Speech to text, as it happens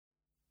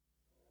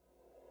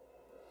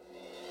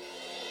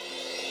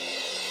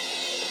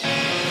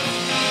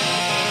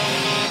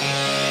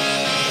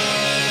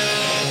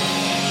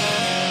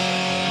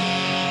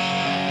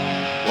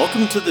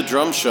Welcome to the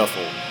Drum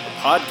Shuffle, a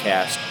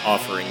podcast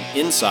offering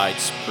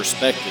insights,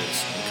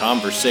 perspectives, and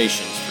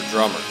conversations for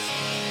drummers.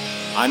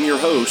 I'm your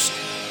host,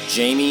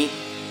 Jamie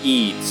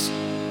Eads.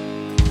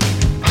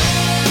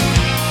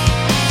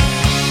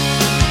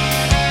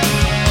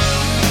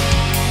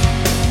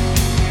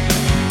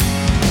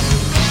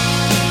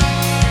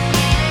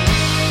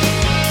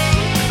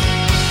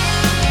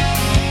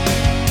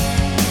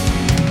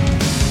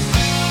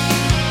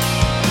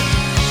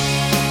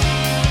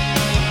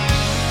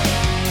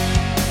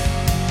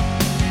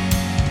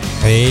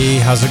 Hey,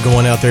 how's it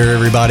going out there,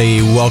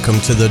 everybody? Welcome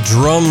to the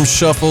Drum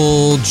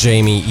Shuffle.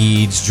 Jamie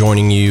Eads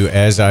joining you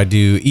as I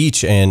do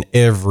each and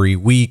every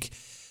week.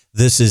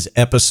 This is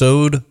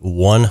episode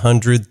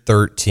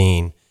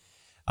 113.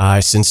 I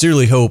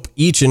sincerely hope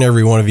each and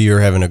every one of you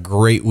are having a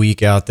great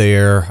week out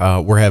there.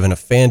 We're having a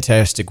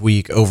fantastic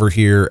week over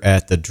here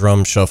at the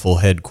Drum Shuffle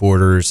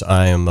headquarters.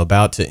 I am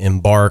about to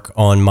embark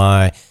on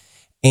my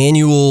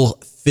annual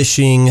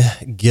fishing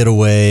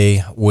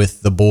getaway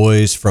with the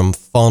boys from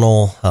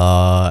Funnel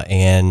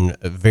and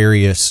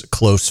various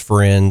close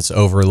friends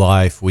over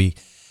life.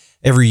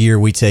 Every year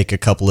we take a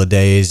couple of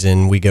days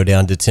and we go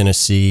down to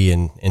Tennessee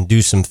and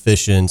do some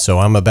fishing. So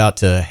I'm about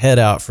to head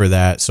out for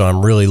that. So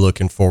I'm really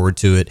looking forward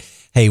to it.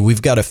 Hey,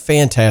 we've got a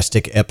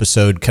fantastic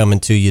episode coming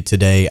to you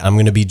today. I'm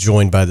going to be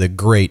joined by the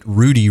great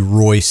Rudy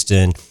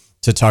Royston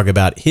to talk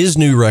about his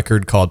new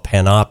record called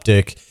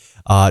Panoptic.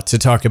 To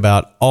talk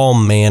about all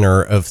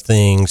manner of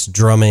things,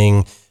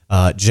 drumming,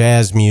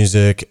 jazz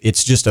music.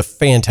 It's just a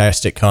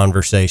fantastic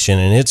conversation,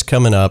 and it's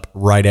coming up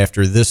right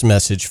after this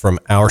message from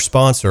our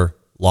sponsor,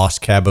 Los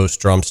Cabos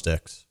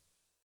Drumsticks.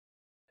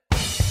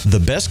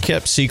 The best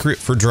kept secret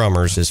for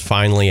drummers is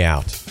finally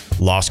out.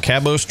 Los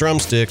Cabos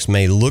Drumsticks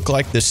may look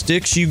like the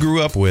sticks you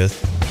grew up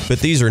with,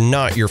 but these are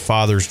not your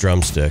father's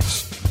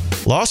drumsticks.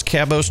 Los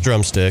Cabos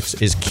Drumsticks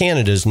is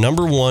Canada's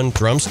 #1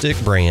 drumstick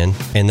brand,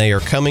 and they are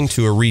coming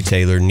to a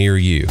retailer near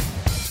you.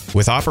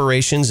 With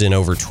operations in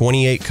over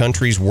 28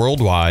 countries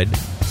worldwide,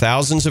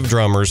 thousands of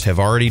drummers have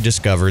already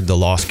discovered the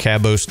Los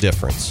Cabos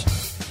difference.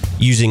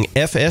 Using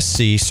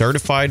FSC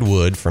certified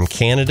wood from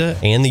Canada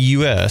and the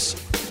US,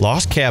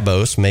 Los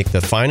Cabos make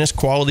the finest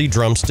quality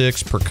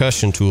drumsticks,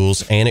 percussion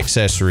tools, and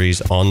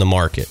accessories on the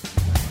market.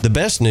 The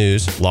best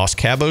news, Los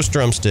Cabos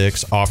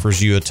Drumsticks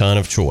offers you a ton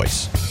of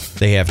choice.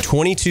 They have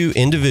 22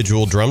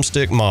 individual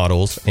drumstick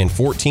models and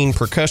 14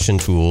 percussion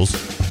tools,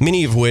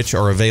 many of which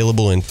are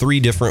available in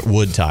 3 different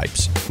wood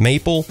types: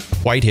 maple,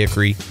 white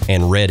hickory,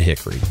 and red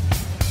hickory.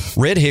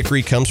 Red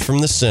hickory comes from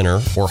the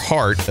center or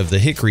heart of the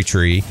hickory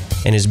tree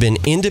and has been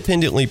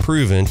independently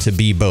proven to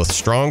be both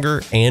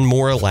stronger and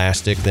more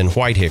elastic than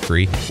white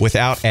hickory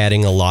without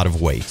adding a lot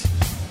of weight.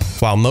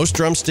 While most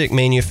drumstick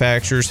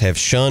manufacturers have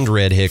shunned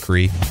red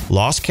hickory,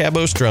 Los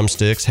Cabos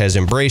Drumsticks has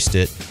embraced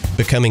it,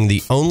 becoming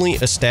the only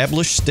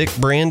established stick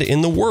brand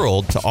in the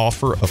world to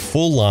offer a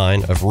full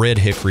line of red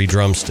hickory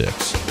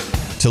drumsticks.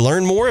 To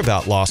learn more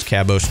about Los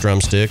Cabos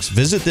Drumsticks,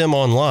 visit them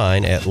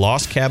online at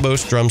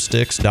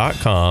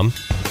loscabosdrumsticks.com,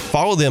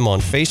 follow them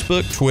on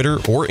Facebook, Twitter,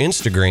 or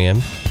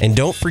Instagram, and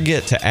don't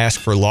forget to ask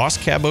for Los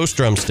Cabos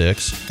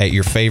Drumsticks at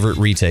your favorite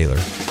retailer.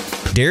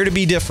 Dare to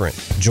be different.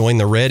 Join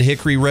the Red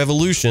Hickory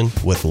Revolution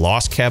with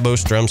Los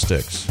Cabos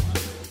Drumsticks.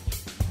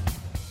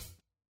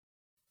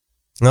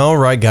 All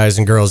right, guys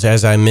and girls,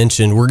 as I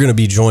mentioned, we're going to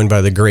be joined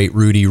by the great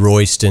Rudy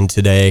Royston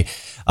today.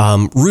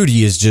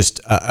 Rudy is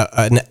just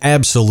an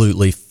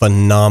absolutely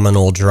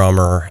phenomenal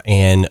drummer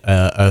and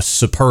a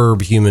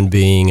superb human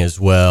being as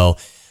well.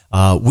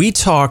 We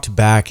talked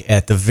back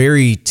at the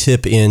very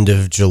tip end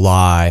of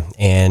July,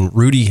 and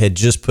Rudy had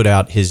just put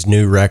out his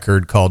new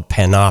record called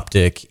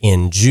Panoptic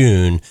in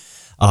June.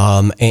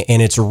 And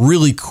it's a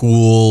really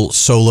cool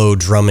solo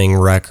drumming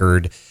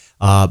record.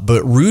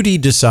 But Rudy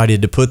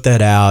decided to put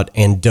that out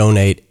and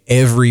donate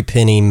every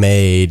penny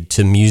made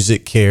to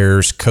Music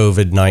Care's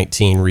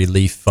COVID-19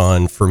 relief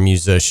fund for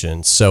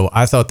musicians. So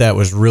I thought that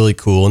was really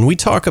cool. And we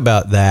talk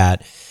about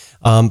that.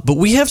 But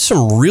we have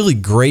some really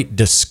great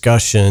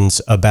discussions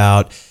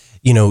about,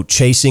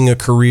 chasing a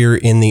career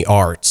in the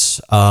arts.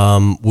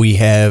 We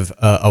have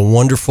a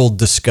wonderful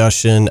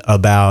discussion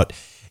about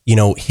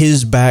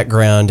his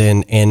background,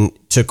 and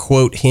to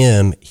quote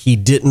him, he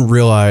didn't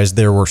realize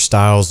there were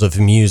styles of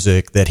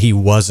music that he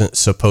wasn't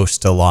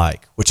supposed to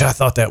like, which I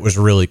thought that was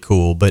really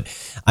cool. But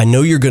I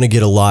know you're going to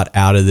get a lot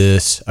out of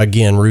this.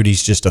 Again,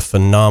 Rudy's just a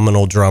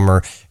phenomenal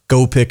drummer.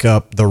 Go pick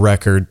up the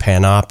record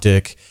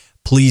Panoptic.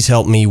 Please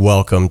help me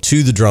welcome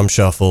to the Drum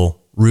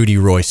Shuffle, Rudy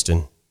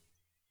Royston.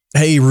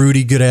 Hey,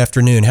 Rudy, good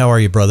afternoon. How are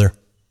you, brother?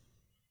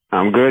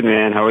 I'm good,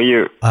 man. How are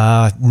you?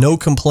 No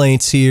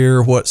complaints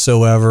here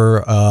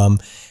whatsoever.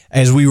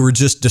 As we were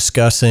just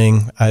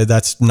discussing,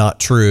 that's not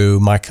true.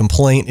 My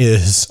complaint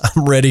is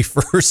I'm ready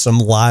for some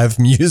live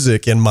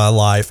music in my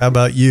life. How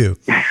about you?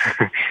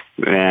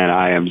 Man,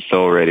 I am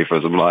so ready for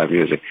some live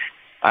music.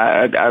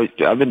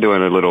 I've been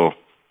doing a little,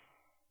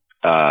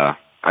 I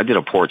did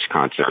a porch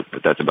concert,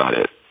 but that's about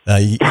it.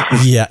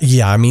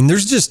 Yeah. I mean,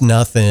 there's just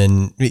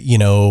nothing,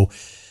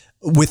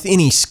 with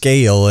any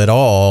scale at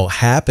all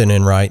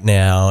happening right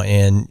now.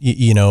 And,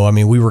 you know, I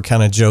mean, we were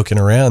kind of joking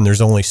around.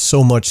 There's only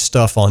so much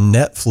stuff on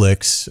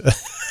Netflix,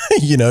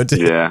 you know,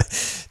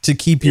 to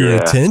keep your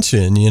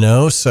attention, you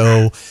know?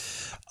 So,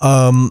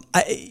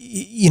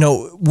 you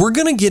know, we're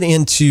going to get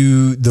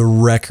into the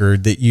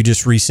record that you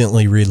just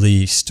recently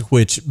released,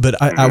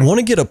 but I want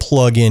to get a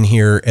plug in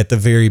here at the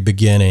very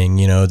beginning.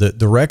 You know,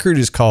 the record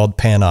is called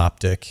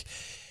Panoptic,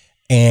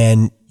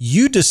 and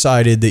you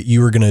decided that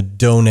you were going to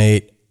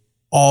donate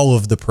all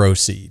of the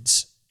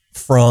proceeds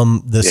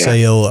from the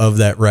sale of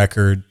that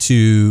record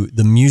to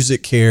the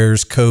Music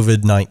Cares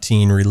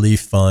COVID-19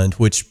 Relief Fund,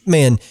 which,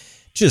 man,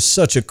 just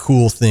such a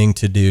cool thing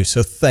to do.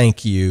 So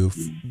thank you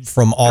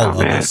from all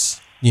of us,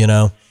 you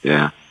know?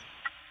 Yeah.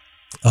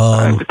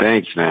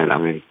 Thanks, man. I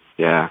mean,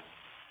 yeah.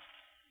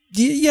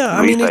 Yeah.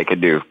 I mean, I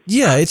could do.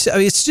 Yeah.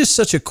 It's just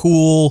such a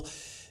cool,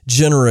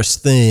 generous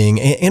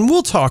thing. And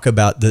we'll talk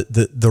about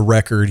the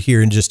record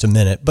here in just a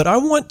minute, but I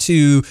want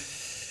to,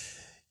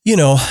 you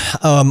know,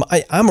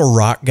 I'm a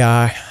rock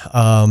guy.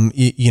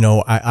 You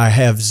know, I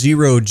have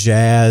zero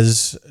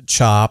jazz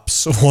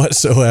chops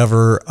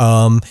whatsoever.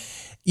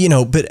 You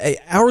know, but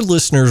our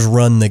listeners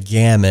run the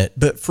gamut.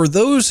 But for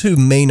those who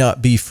may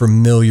not be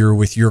familiar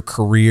with your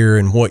career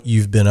and what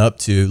you've been up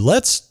to,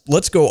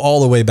 let's go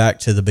all the way back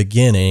to the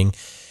beginning.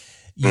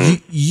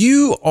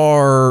 You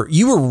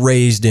were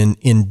raised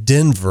in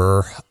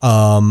Denver,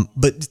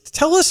 but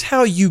tell us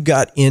how you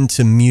got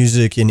into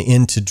music and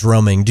into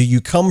drumming. Do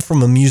you come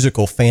from a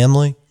musical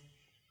family?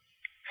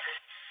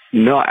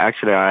 No,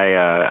 actually,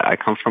 I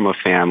come from a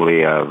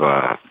family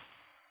of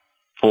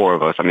 4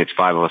 of us. I mean, it's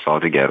 5 of us all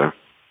together.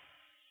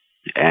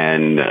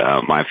 And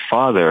my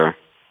father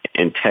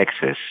in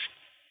Texas,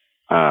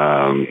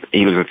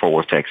 he was in Fort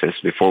Worth, Texas.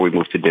 Before we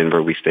moved to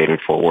Denver, we stayed in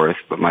Fort Worth.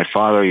 But my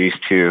father used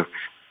to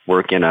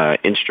work in a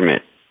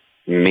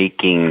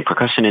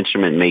percussion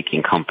instrument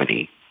making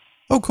company.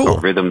 Oh, cool. So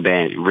Rhythm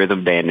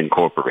Band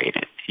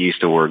Incorporated. He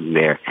used to work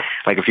there.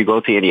 Like if you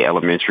go to any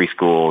elementary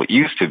school,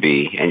 used to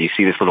be, and you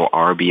see this little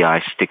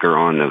RBI sticker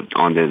on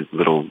the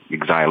little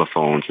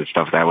xylophones and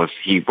stuff,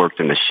 he worked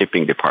in the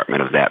shipping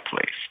department of that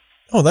place.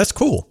 Oh, that's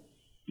cool.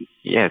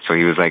 Yeah, so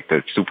he was like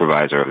the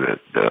supervisor of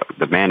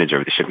the manager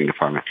of the shipping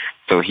department.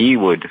 So he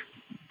would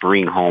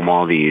bring home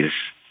all these,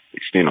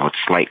 you know,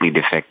 slightly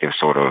defective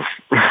sort of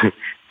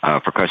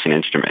percussion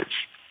instruments.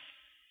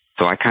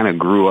 So I kind of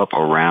grew up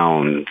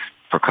around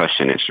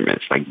percussion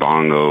instruments like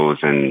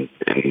bongos and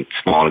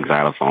small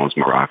xylophones,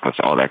 maracas,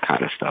 all that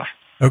kind of stuff.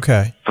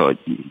 Okay.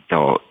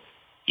 So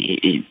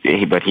he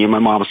and my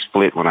mom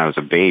split when I was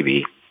a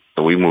baby.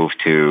 So we moved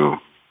to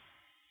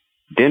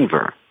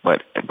Denver.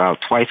 But about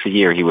twice a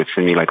year, he would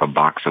send me like a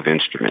box of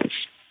instruments.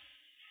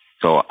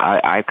 So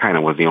I kind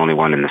of was the only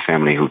one in the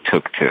family who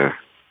took to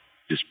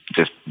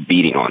just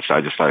beating on. So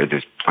I just started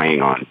just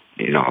playing on,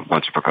 you know, a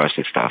bunch of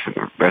percussion stuff. And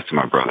the rest of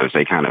my brothers,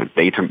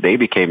 they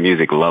became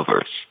music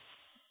lovers.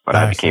 But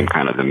I became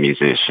kind of the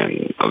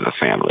musician of the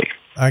family.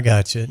 I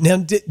got you. Now,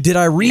 did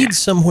I read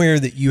somewhere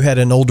that you had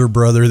an older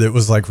brother that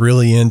was like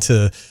really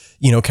into,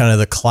 you know, kind of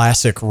the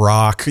classic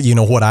rock, you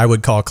know, what I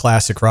would call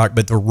classic rock,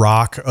 but the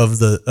rock of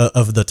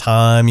the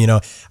time, you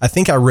know? I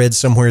think I read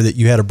somewhere that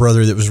you had a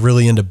brother that was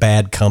really into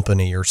Bad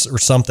Company or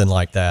something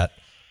like that.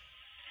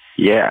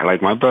 Yeah,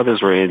 like my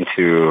brothers were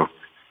into,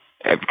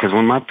 because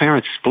when my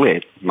parents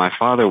split, my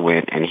father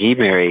went and he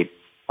married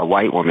a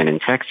white woman in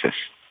Texas.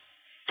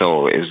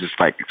 So it was just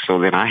like, so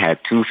then I had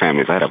 2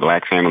 families. I had a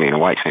black family and a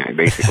white family,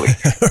 basically.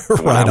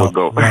 Right on.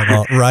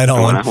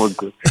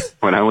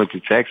 When I went to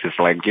Texas,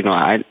 like, you know,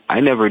 I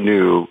never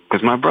knew,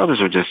 because my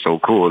brothers were just so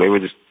cool. They were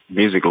just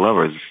music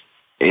lovers.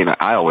 You know,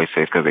 I always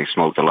say it's because they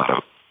smoked a lot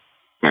of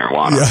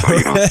marijuana. Yeah. So,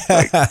 you know,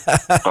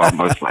 like,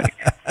 almost like,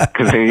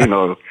 because, you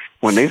know,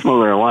 when they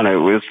smoked marijuana, it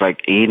was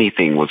like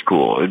anything was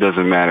cool. It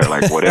doesn't matter,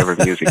 like, whatever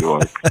music it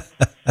was.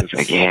 It's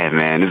like, yeah,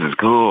 man, this is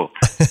cool.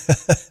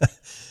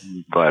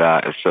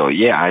 But so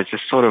yeah, I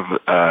just sort of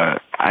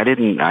I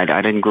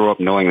didn't grow up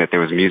knowing that there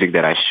was music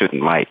that I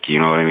shouldn't like. You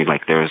know what I mean?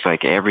 Like there was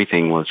like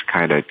everything was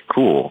kind of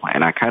cool,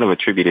 and I kind of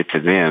attributed to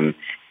them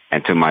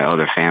and to my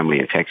other family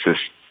in Texas,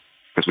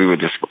 because we would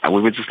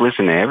just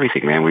listen to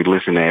everything, man. We'd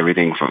listen to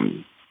everything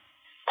from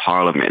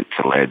Parliament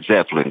to Led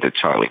Zeppelin to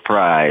Charlie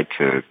Pride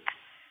to,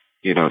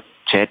 you know,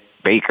 Chet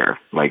Baker,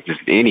 like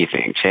just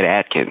anything, Chet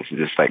Atkins.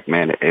 Just like,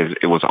 man,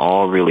 it was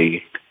all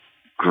really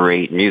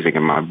great music,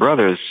 and my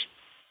brothers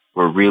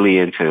were really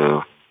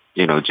into,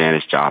 you know,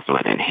 Janis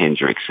Joplin and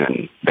Hendrix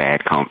and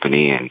Bad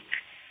Company and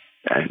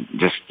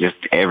just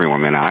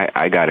everyone, man.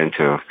 I got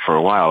into, for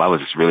a while, I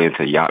was just really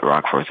into yacht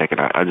rock for a second.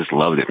 I just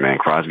loved it, man.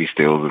 Crosby,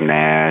 Stills and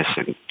Nash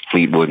and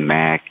Fleetwood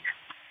Mac,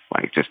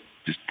 like just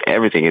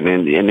everything. And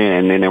then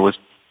there was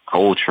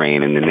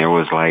Coltrane, and then there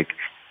was like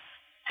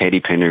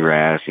Teddy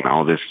Pendergrass and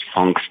all this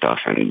funk stuff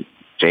and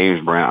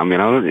James Brown. I mean,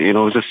 it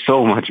was just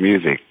so much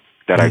music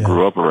that I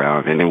grew up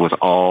around, and it was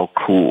all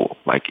cool.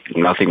 Like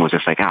nothing was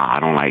just like, I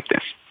don't like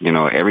this. You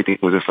know, everything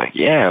was just like,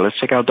 yeah, let's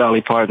check out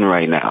Dolly Parton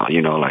right now.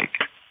 You know, like,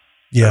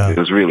 it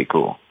was really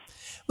cool.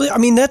 Well, I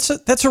mean, that's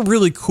a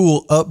really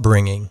cool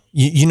upbringing.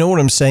 You know what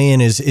I'm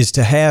saying is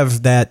to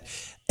have that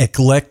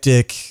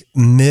eclectic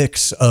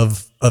mix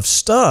of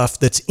stuff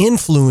that's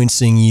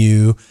influencing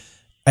you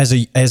as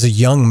a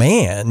young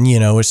man, you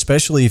know,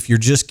 especially if you're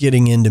just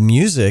getting into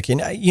music.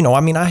 And, you know,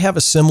 I mean, I have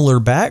a similar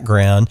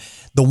background.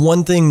 The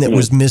one thing that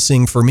was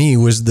missing for me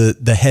was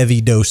the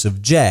heavy dose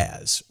of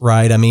jazz,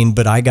 right? I mean,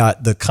 but I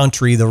got the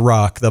country, the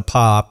rock, the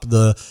pop,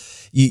 the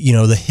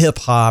hip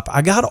hop.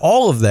 I got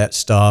all of that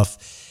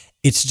stuff.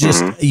 It's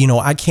just, you know,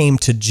 I came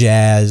to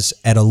jazz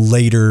at a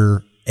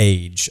later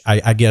age,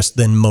 I guess,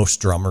 than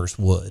most drummers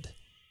would.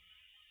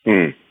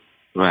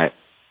 Right.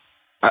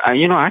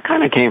 I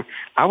kind of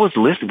I was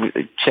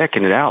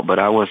checking it out, but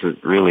I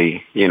wasn't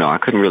really,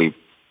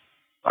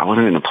 I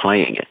wasn't into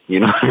playing it. You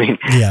know what I mean?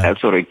 Yeah. That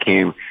sort of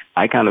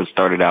I kind of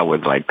started out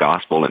with like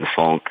gospel and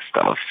funk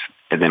stuff.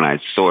 And then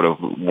I sort of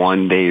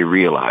one day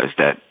realized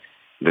that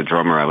the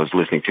drummer I was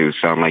listening to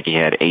sounded like he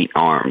had 8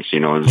 arms.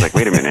 You know, it was like,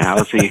 wait a minute, how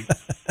is he?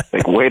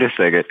 Like, wait a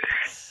second.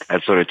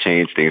 That sort of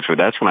changed things. So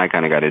that's when I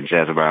kind of got into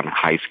jazz around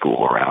high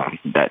school, around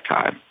that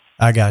time.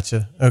 I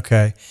gotcha.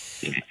 Okay.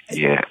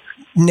 Yeah.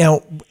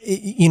 Now,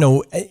 you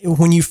know,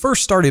 when you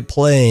first started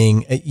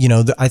playing, you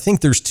know, I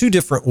think there's 2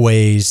 different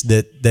ways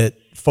that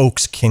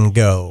folks can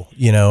go,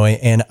 you know,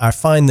 and I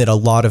find that a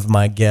lot of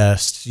my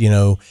guests, you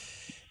know,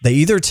 they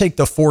either take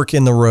the fork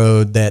in the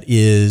road that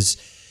is,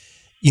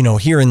 you know,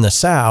 here in the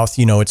South,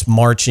 you know, it's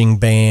marching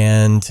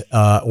band,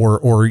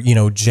 or, you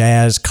know,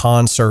 jazz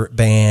concert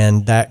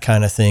band, that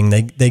kind of thing.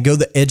 They go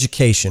the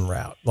education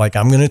route. Like,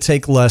 I'm going to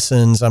take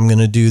lessons. I'm going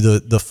to do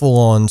the full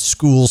on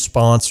school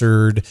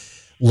sponsored,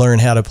 learn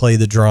how to play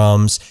the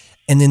drums.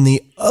 And then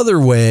the other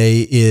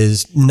way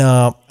is,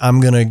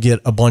 I'm going to get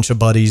a bunch of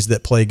buddies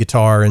that play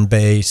guitar and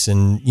bass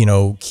and, you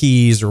know,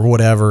 keys or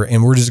whatever.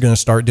 And we're just going to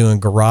start doing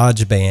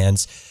garage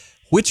bands.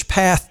 Which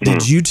path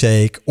did you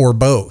take, or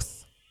both?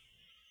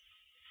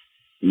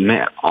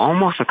 Man,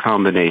 almost a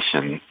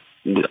combination.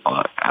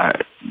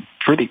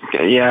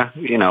 Yeah,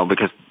 you know,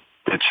 because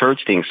the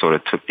church thing sort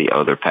of took the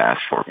other path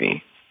for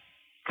me.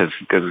 Because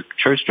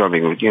church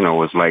drumming, you know,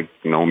 was like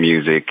no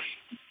music,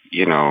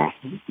 you know,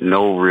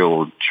 no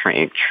real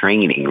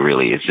training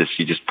really. It's just,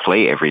 you just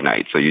play every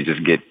night, so you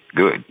just get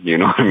good. You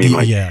know what I mean?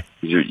 Like, yeah.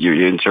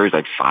 You're in church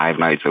like 5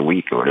 nights a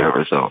week or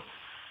whatever. So,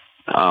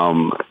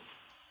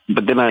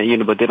 but then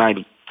I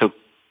took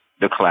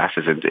the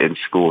classes in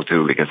school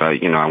too, because I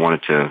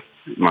wanted to.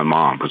 My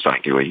mom was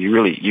like,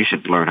 you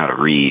should learn how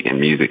to read and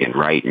music and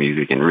write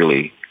music and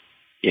really,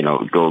 you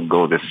know,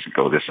 go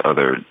this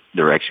other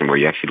direction where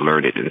you actually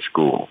learn it in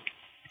school.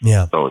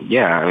 Yeah. So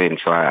yeah, I mean,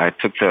 so I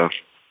took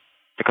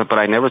but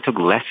I never took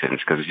lessons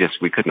because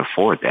we couldn't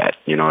afford that.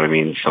 You know what I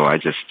mean? So I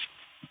just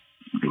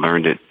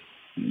learned it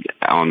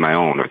on my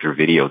own or through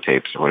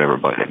videotapes or whatever.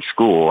 But in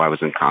school, I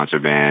was in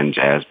concert band,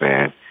 jazz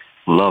band,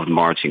 loved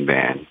marching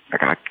band.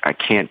 Like I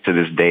can't to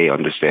this day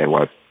understand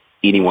why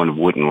anyone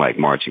wouldn't like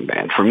marching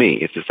band. For me,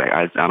 it's just like,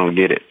 I don't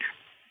get it.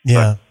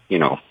 Yeah. But, you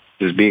know,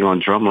 just being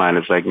on drumline,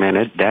 it's like, man,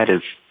 it's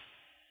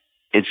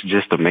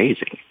just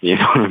amazing. You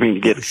know what I mean?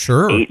 You get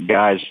 8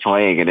 guys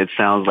playing and it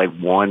sounds like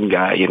one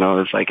guy, you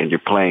know, it's like, and you're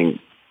playing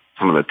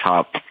some of the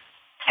top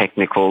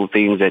technical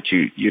things that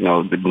you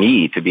know, the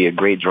need to be a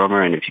great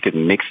drummer. And if you could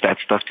mix that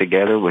stuff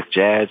together with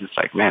jazz, it's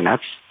like, man,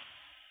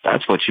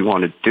 that's what you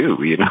want to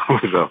do, you know?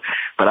 So,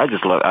 but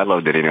I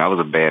loved it anyway. I was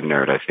a band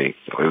nerd, I think.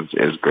 So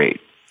it was great.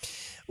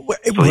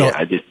 So, yeah,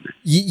 I did.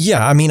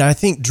 Yeah, I mean, I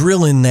think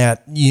drilling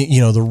that, you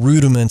know, the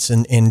rudiments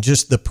and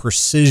just the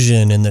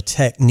precision and the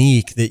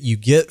technique that you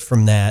get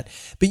from that.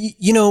 But,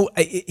 you know,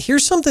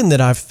 here's something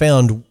that I've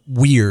found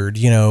weird.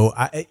 You know,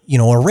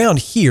 around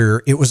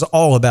here, it was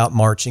all about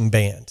marching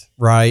band,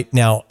 right?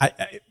 Now,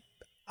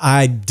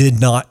 I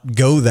did not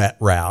go that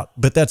route,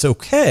 but that's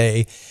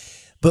okay.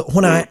 But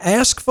when I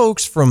ask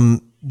folks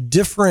from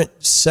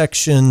different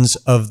sections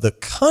of the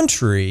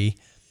country,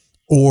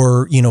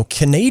 or, you know,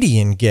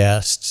 Canadian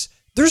guests,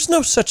 there's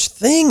no such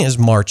thing as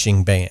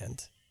marching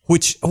band,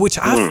 which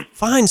I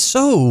find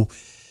so,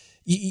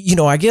 you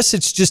know, I guess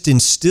it's just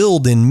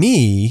instilled in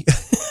me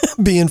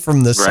being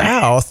from the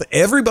South.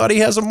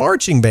 Everybody has a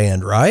marching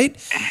band, right?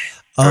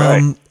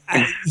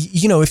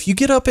 You know, if you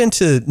get up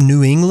into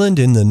New England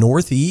in the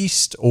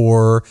Northeast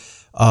or,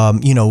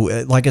 you know,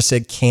 like I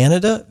said,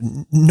 Canada,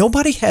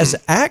 nobody has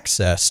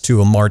access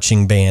to a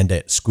marching band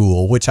at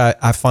school, which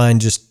I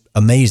find just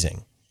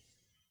amazing.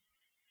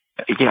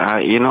 Yeah,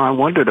 you know, I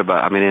wondered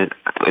about, I mean,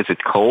 is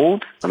it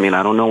cold? I mean,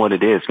 I don't know what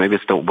it is. Maybe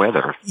it's the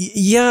weather.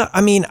 Yeah,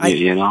 I mean,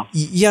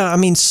 Yeah, I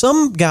mean,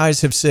 some guys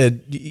have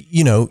said,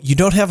 you know, you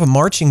don't have a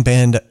marching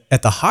band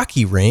at the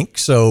hockey rink,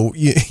 so,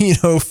 you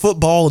know,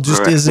 football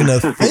just isn't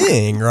a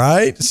thing,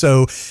 right?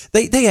 So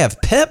they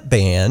have pep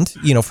band,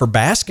 you know, for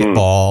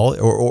basketball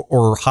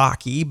or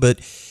hockey,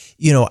 but,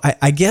 you know,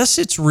 I guess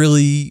it's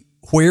really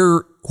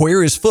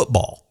where is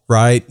football?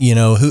 Right. You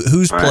know,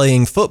 who's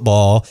playing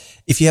football?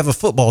 If you have a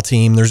football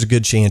team, there's a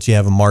good chance you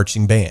have a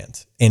marching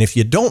band. And if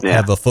you don't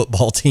have a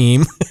football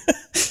team,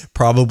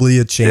 probably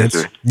a chance,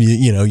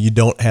 you know, you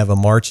don't have a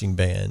marching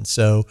band.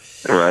 So,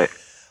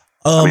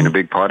 I mean, a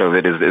big part of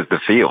it is the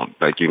field.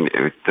 Like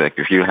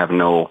if you have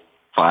no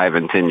 5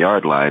 and 10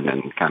 yard line,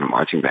 then kind of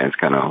marching bands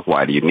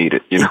why do you need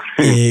it? You know?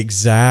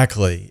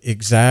 Exactly.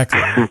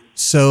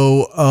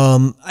 So,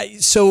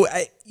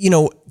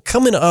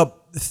 coming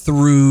up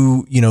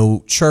through,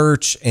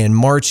 church and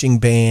marching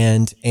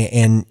band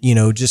and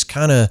just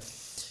kind of,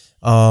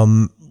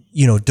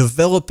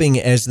 developing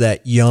as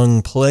that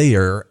young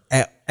player,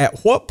 at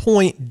what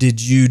point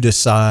did you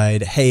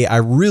decide, hey, I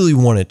really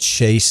want to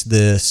chase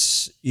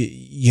this,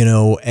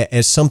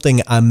 as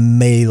something I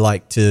may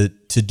like to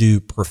do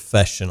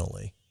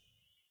professionally?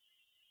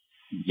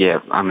 Yeah,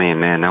 I mean,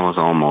 man, that was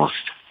almost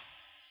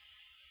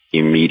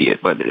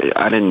immediate, but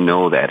I didn't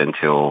know that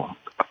until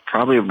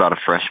probably about a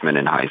freshman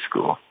in high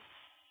school.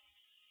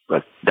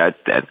 But at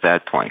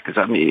that point,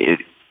 because I mean,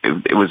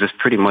 it was just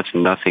pretty much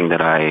nothing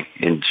that I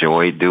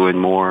enjoyed doing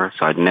more,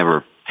 so I'd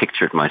never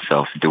pictured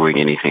myself doing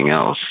anything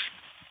else.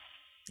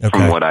 Okay.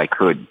 From what I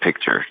could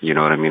picture, you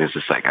know what I mean? It's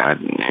just like,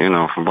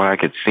 from what I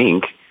could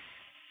think,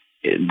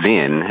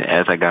 then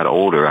as I got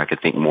older, I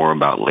could think more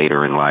about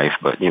later in life.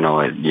 But,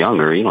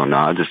 younger,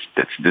 no, this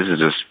is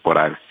just what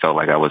I felt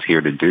like I was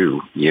here to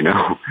do,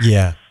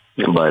 Yeah.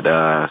 But,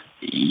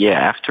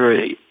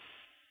 after,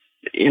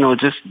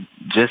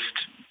 just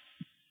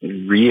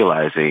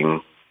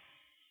realizing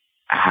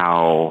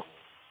how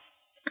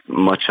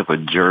much of a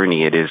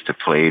journey it is to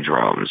play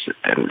drums,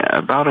 and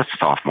about a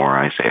sophomore,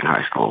 I say, in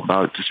high school,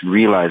 about just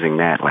realizing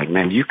that, like,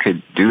 man, you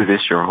could do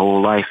this your whole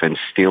life and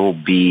still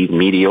be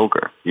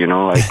mediocre,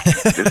 like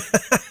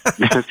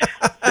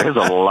there's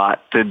a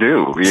lot to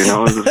do,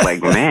 it's just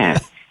like, man,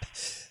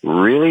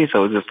 really?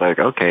 So it's just like,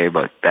 okay,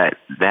 but that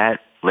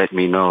let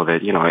me know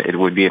that, it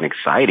would be an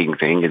exciting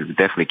thing. It would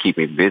definitely keep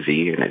me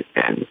busy, and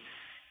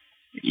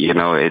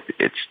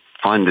it's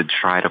fun to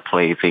try to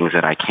play things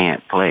that I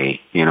can't play,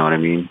 you know what I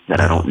mean?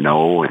 That I don't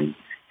know. And,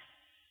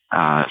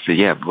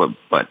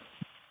 but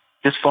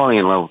just falling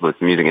in love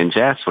with music, and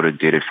jazz sort of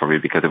did it for me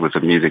because it was a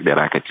music that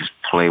I could just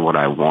play what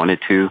I wanted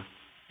to,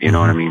 you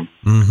know what I mean?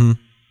 Mm-hmm.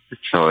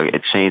 So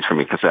it changed for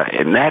me because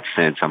in that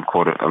sense,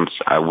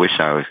 I wish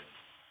I was,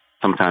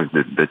 sometimes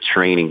the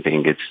training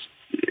thing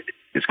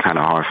it's kind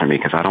of hard for me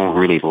because I don't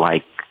really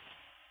like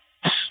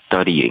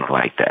studying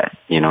like that.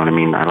 You know what I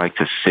mean? I like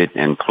to sit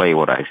and play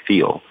what I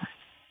feel.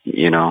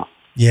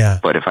 Yeah.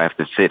 But if I have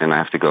to sit and I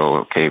have to go,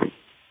 okay,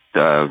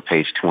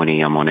 page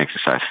 20, I'm on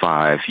exercise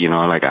 5,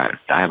 I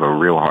have a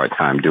real hard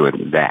time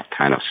doing that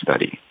kind of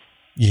study.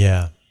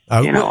 Yeah.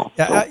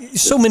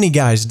 So many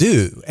guys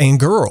do, and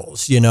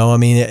girls, I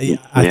mean,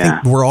 I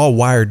think we're all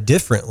wired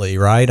differently,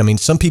 right? I mean,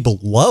 some people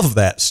love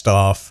that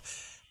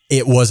stuff.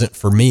 It wasn't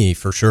for me,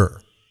 for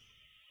sure.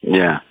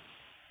 Yeah.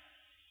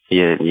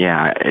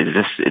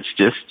 It's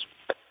just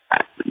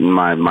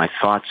my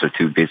thoughts are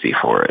too busy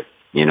for it.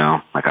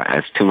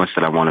 It's too much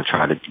that I want to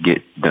try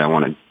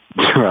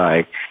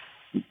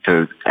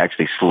to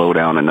actually slow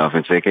down enough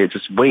and say, okay,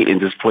 just wait and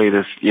just play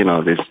this,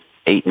 this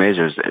 8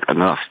 measures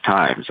enough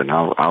times, and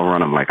I'll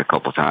run them like a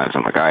couple times.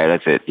 I'm like, all right,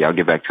 that's it. Yeah, I'll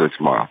get back to it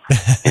tomorrow.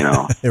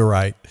 You're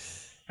right.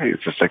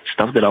 It's just like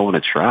stuff that I want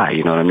to try.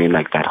 You know what I mean?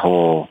 Like that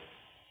whole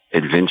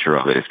adventure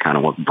of it is kind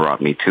of what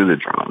brought me to the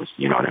drums.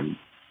 You know what I mean?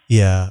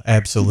 Yeah,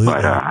 absolutely.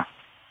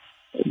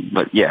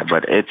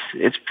 But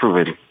it's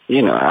proven.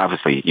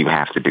 Obviously you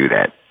have to do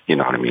that. You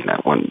know what I mean?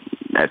 That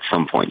at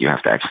some point you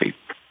have to actually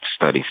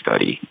study.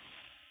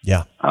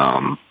 Yeah.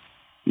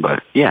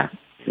 But yeah,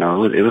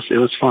 it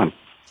was fun.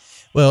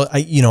 Well,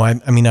 I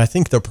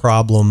think the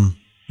problem,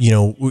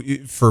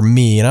 for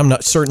me, and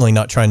I'm certainly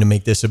not trying to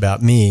make this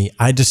about me,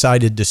 I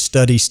decided to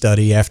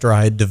study after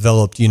I had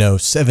developed,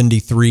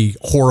 73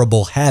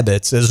 horrible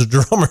habits as a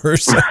drummer.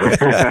 So,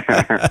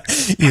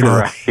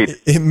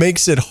 it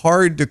makes it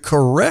hard to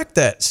correct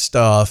that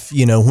stuff,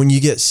 when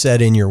you get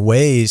set in your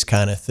ways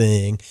kind of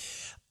thing.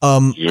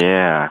 I'm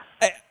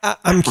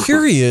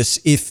curious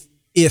if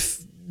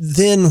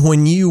then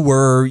when you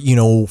were,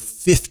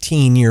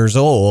 15 years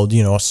old,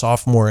 a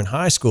sophomore in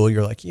high school,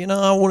 you're like,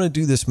 I want to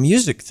do this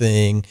music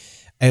thing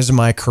as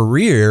my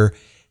career.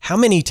 How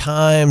many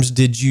times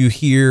did you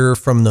hear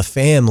from the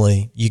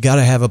family, you got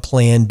to have a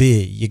plan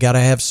B, you got to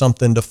have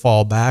something to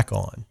fall back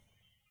on?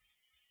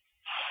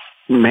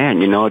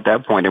 Man, at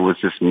that point, it was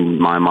just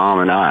my mom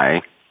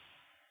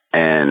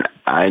and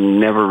I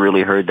never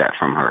really heard that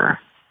from her.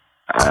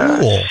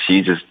 Cool.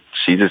 She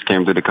just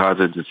came to the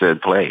concert and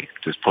said,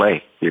 just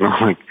play,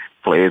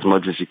 play as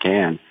much as you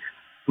can.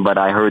 But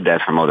I heard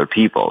that from other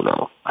people,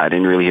 though. I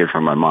didn't really hear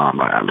from my mom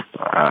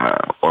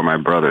or my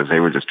brothers. They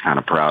were just kind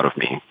of proud of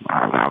me.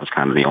 I was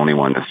kind of the only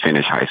one to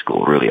finish high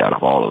school, really, out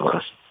of all of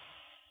us.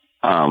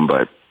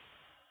 But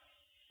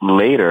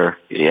later,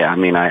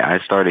 I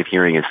started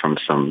hearing it from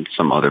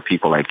some other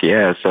people, like,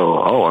 a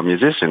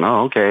musician.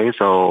 Oh, okay.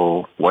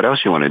 So what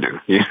else you want to do?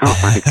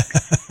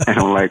 And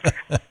I'm like,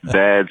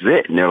 that's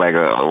it. And they're like,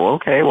 oh,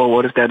 okay. Well,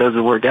 what if that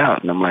doesn't work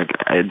out? And I'm like,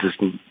 I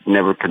just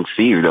never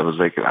conceived. I was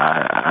like,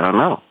 I don't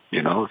know.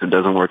 If it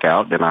doesn't work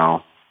out, then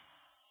I'll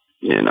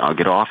get an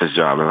office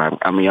job. And I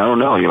don't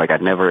know. I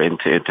never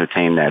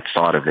entertained that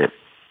thought of it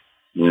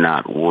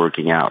not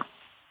working out.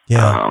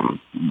 Yeah.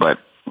 But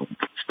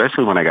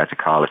especially when I got to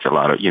college,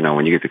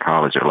 when you get to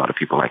college, a lot of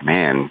people are like,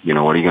 man,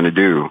 what are you going to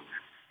do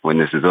when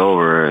this is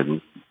over?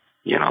 And,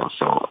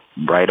 so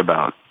right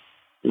about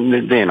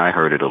then I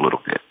heard it a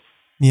little bit.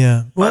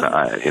 Yeah. Well, but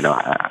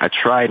I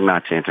tried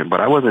not to enter, but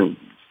I wasn't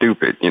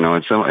stupid,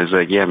 and so it's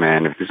like, yeah,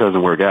 man, if this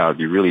doesn't work out,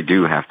 you really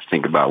do have to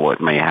think about what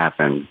may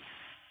happen,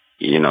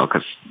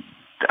 because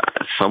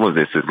some of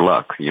this is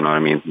luck, you know what I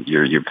mean?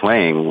 You're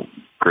playing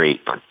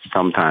great, but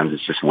sometimes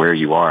it's just where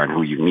you are and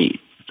who you meet.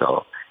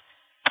 So,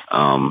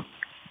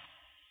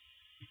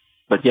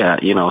 but yeah,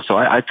 so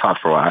I taught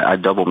for a while. I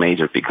double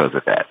majored because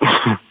of that.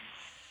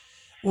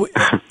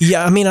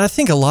 Yeah, I mean, I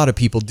think a lot of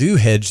people do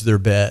hedge their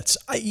bets.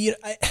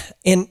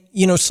 And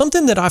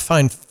something that I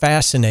find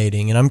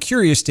fascinating, and I'm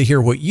curious to hear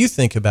what you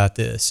think about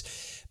this,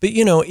 but,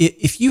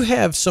 if you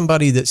have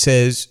somebody that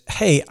says,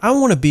 hey, I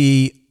want to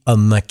be a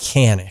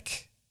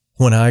mechanic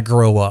when I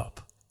grow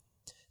up,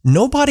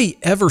 nobody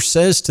ever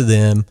says to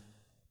them,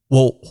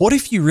 well, what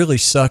if you really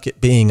suck at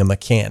being a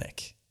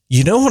mechanic?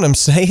 You know what I'm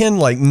saying?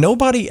 Like,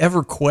 nobody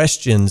ever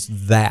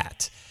questions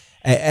that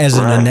as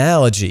an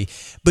analogy.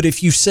 But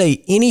if you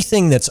say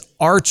anything that's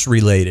arts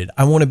related,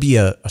 I want to be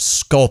a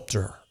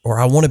sculptor, or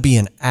I want to be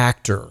an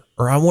actor,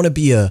 or I want to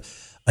be a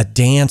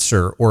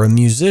dancer or a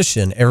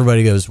musician,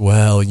 everybody goes,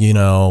 well,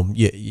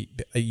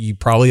 you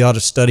probably ought to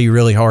study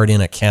really hard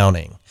in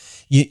accounting.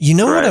 You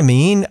know what I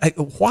mean?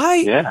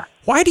 Why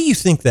do you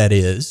think that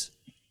is?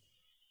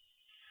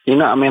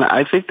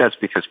 I think that's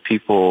because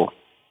people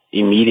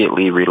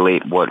immediately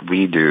relate what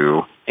we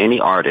do, any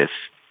artist,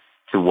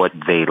 to what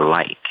they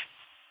like.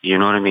 You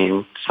know what I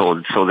mean?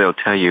 So they'll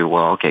tell you,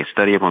 well, okay,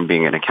 study up on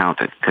being an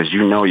accountant because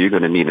you're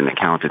going to need an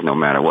accountant no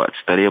matter what.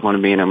 Study up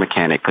on being a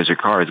mechanic because your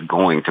car is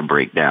going to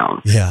break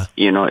down. Yeah.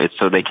 It's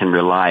so they can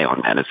rely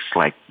on that. It's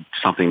like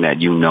something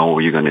that you're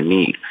going to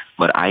need.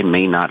 But I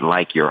may not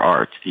like your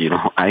art.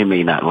 I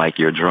may not like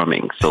your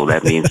drumming. So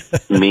that means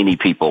many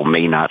people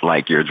may not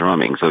like your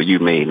drumming. So you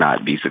may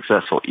not be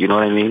successful. You know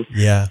what I mean?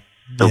 Yeah.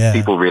 So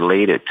people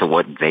relate it to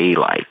what they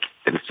like.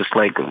 And it's just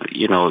like,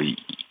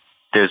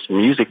 there's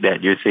music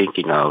that you're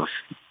thinking of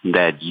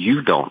that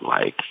you don't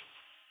like,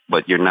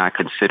 but you're not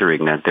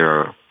considering that there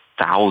are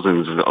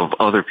thousands of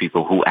other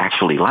people who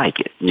actually like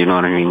it. You know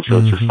what I mean? So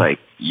it's just like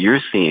you're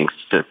seeing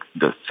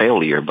the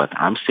failure, but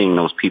I'm seeing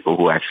those people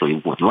who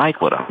actually would like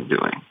what I'm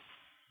doing.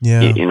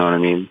 Yeah. You know what I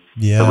mean?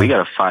 Yeah. So we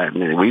got to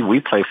find, we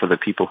play for the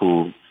people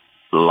who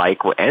like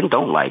and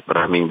don't like, but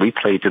we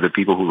play to the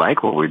people who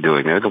like what we're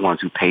doing. They're the ones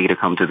who pay to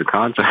come to the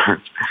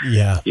concert.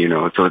 Yeah.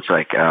 So it's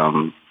like,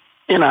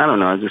 I don't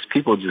know, just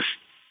people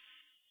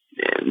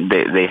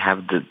they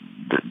have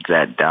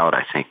that doubt,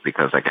 I think,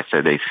 because like I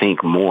said, they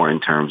think more in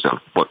terms of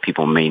what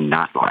people may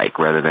not like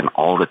rather than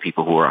all the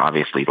people who are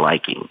obviously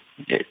liking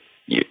it.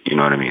 You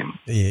know what I mean?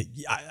 Yeah,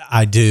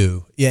 I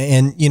do. Yeah.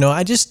 And,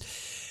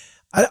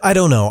 I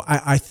don't know.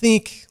 I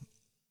think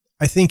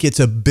it's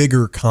a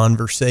bigger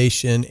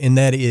conversation, and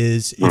that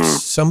is if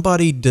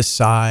somebody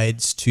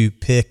decides to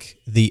pick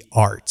the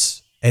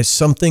arts as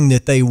something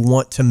that they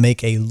want to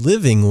make a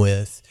living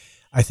with,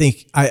 I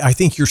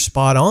think you're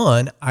spot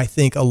on. I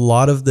think a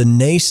lot of the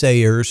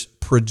naysayers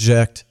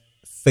project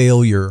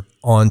failure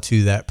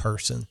onto that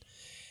person.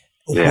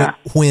 Yeah.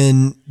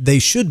 When they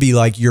should be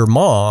like your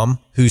mom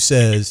who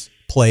says,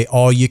 play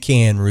all you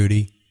can,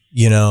 Rudy,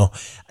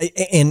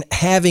 and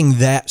having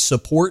that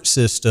support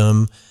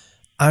system,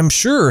 I'm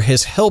sure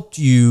has helped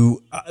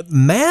you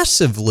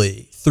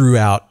massively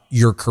throughout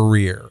your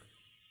career.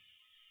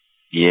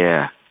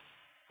 Yeah.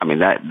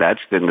 That's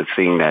been the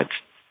thing that's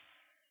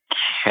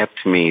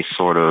kept me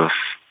sort of,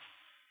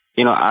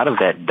 out of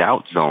that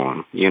doubt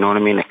zone. You know what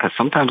I mean? Because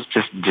sometimes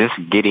just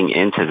getting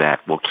into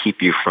that will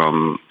keep you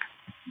from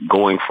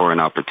going for an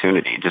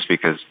opportunity just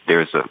because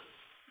there's a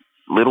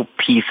little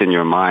piece in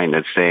your mind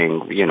that's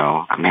saying, man,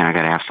 I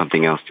got to have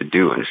something else to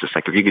do. And it's just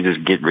like, if you could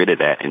just get rid of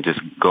that and just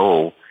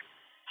go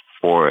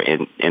for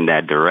in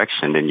that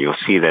direction, then you'll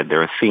see that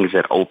there are things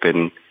that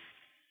open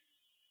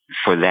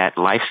for that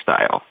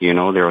lifestyle.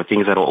 There are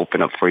things that will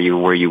open up for you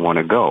where you want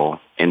to go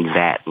in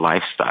that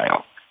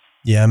lifestyle.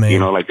 Yeah, man.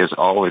 Like there's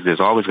always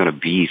going to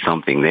be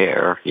something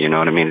there. You know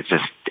what I mean?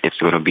 It's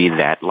going to be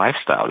that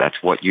lifestyle.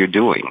 That's what you're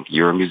doing.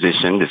 You're a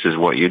musician. This is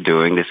what you're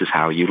doing. This is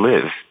how you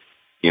live.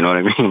 You know what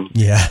I mean?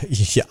 Yeah,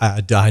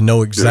 I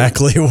know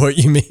exactly what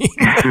you mean.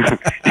 So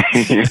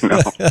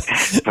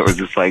it's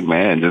just like,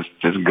 man,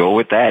 just go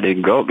with that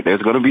and go.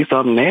 There's going to be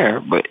something there,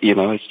 but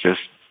it's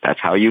just that's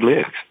how you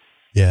live.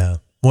 Yeah.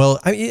 Well,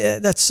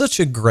 that's such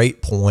a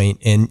great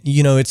point. And,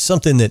 it's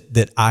something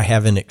that I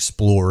haven't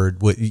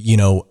explored,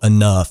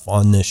 enough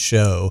on this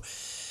show.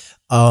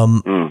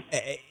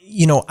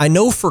 I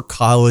know for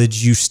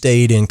college you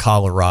stayed in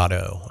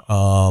Colorado.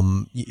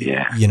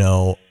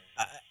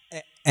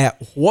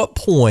 At what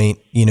point,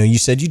 you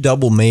said you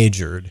double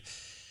majored.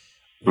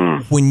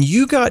 When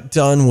you got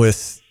done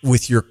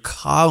with your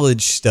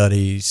college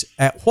studies,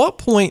 at what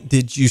point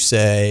did you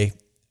say,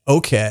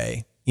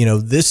 okay,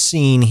 this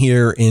scene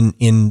here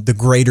in the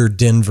greater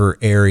Denver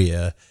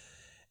area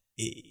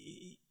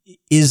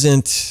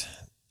isn't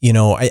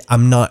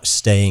I'm not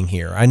staying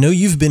here. I know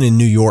you've been in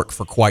New York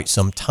for quite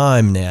some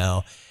time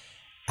now.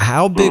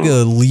 How big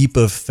a leap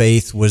of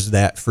faith was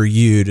that for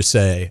you to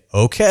say,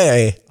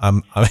 okay,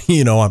 I'm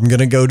going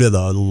to go to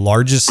the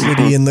largest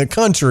city in the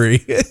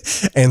country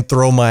and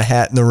throw my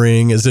hat in the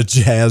ring as a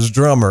jazz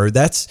drummer?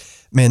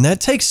 That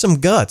takes some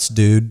guts,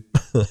 dude.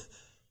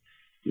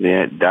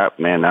 Yeah, that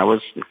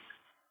was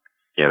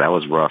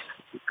rough.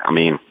 I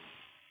mean,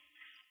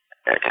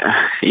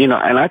 and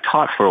I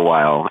taught for a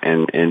while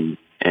in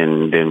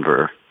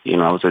Denver.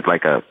 I was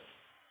like a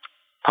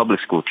public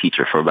school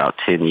teacher for about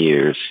 10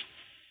 years.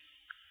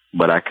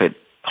 But I could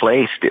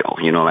play still,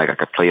 like I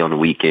could play on the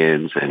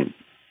weekends, and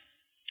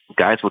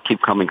guys would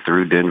keep coming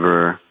through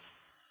Denver,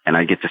 and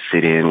I get to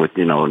sit in with,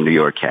 New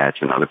York cats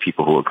and other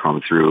people who would come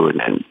through, and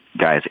then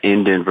guys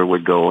in Denver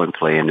would go and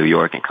play in New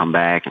York and come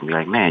back and be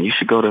like, man, you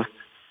should go to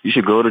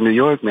New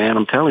York, man.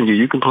 I'm telling you,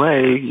 you can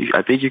play.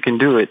 I think you can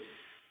do it.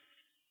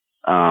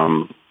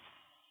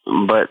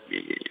 But,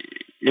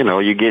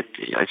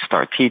 I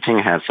start teaching,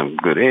 had some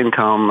good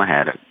income. I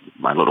had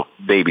my little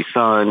baby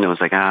son. It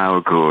was like,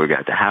 we're cool. We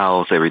got the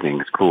house.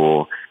 Everything's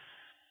cool.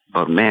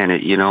 But man,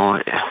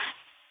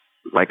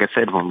 like I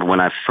said, when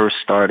I first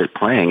started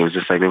playing, it was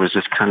just like, there was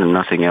just kind of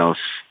nothing else,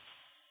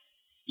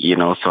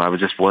 so I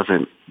just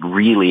wasn't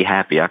really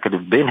happy. I could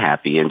have been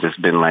happy and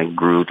just been like,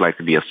 grew like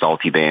to be a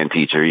salty band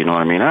teacher. You know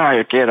what I mean?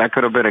 Kid, I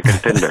could have been a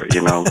contender,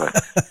 but,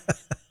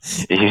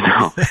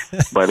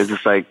 but it's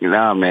just like,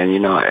 nah,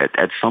 man,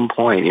 at some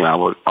point, I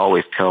would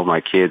always tell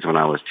my kids when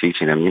I was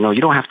teaching them,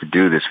 you don't have to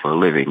do this for a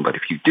living, but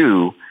if you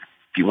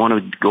want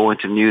to go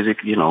into music,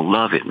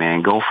 love it,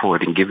 man, go for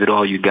it and give it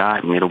all you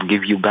got, and it'll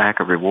give you back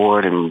a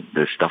reward, and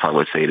the stuff I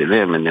would say to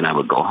them. And then I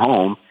would go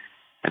home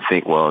and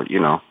think, well,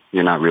 you're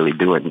not really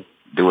doing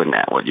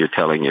that, what you're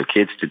telling your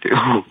kids to do.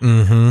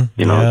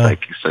 Mm-hmm. It's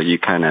like, so you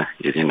kind of,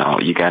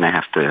 you kind of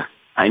have to,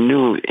 I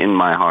knew in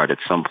my heart at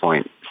some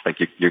point, it's like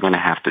you're going to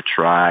have to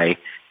try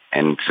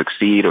and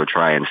succeed or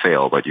try and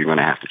fail, but you're going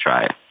to have to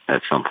try it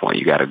at some point.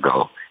 You got to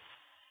go.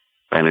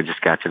 And it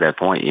just got to that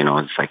point,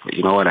 it's like,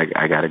 you know what,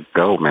 I got to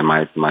go, man.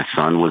 My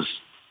son was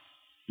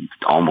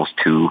almost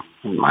 2.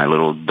 My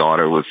little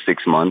daughter was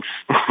 6 months.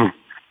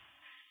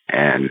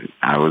 And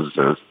I was,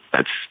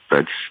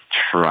 let's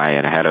try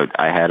it.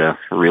 I had a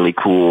really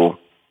cool,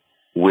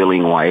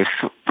 willing wife.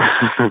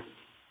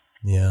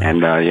 Yeah.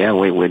 And,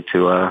 we went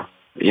to,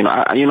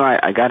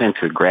 I got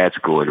into grad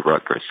school at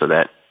Rutgers, so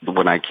that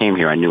when I came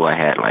here, I knew I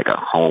had like a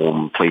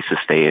home place to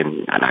stay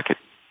in, and I could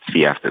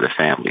see after the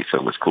family, so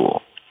it was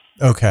cool.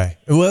 Okay.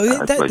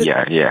 Well,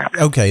 yeah.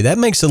 Okay, that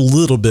makes a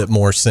little bit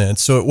more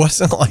sense. So it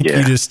wasn't like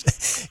you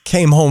just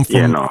came home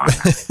from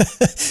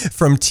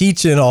from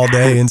teaching all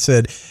day and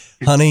said,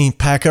 "Honey,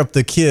 pack up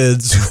the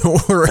kids.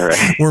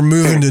 We're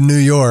moving to New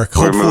York.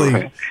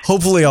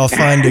 Hopefully I'll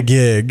find a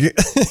gig."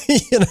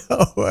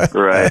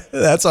 Right.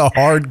 That's a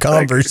hard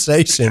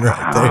conversation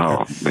right there.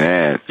 Oh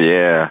man,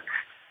 yeah.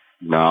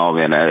 No,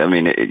 man. I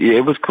mean,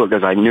 it was cool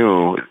because I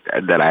knew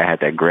that I had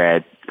that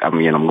grad. I'm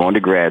going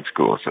to grad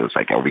school, so it's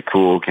like, are we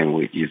cool?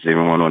 Does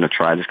everyone want to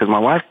try this? Because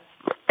my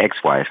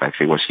ex-wife,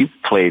 actually, well, she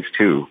plays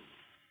too,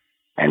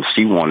 and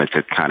she wanted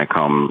to kind of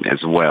come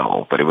as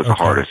well, but it was a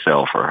harder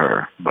sell for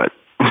her. But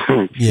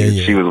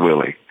she was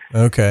willing.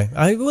 Okay,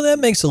 well, that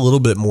makes a little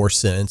bit more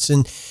sense.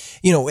 And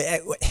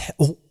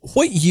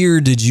what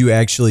year did you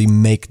actually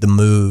make the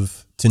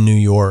move to New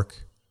York?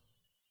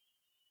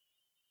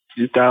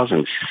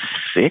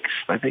 2006,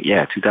 I think.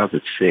 Yeah,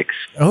 2006.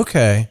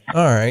 Okay.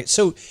 All right.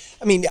 So,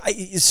 I mean,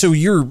 so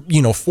you're,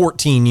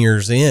 14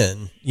 years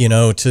in,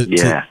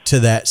 to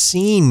that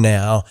scene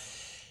now.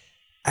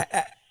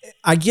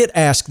 I get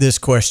asked this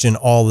question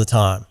all the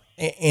time,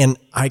 and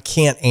I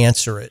can't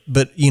answer it.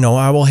 But,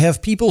 I will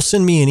have people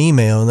send me an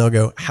email and they'll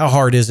go, how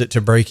hard is it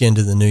to break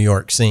into the New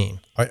York scene?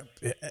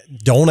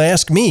 Don't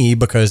ask me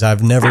because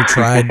I've never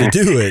tried to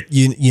do it,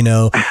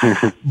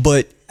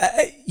 but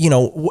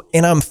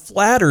and I'm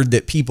flattered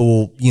that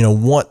people,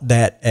 want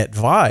that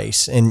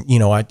advice. And,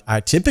 I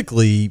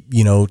typically,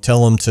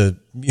 tell them to,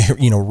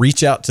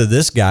 reach out to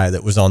this guy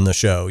that was on the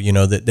show,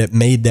 that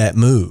made that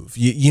move.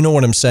 You know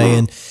what I'm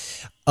saying?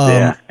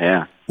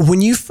 Yeah.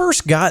 When you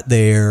first got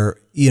there,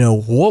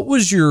 what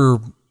was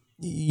your,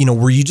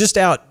 were you just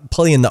out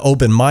playing the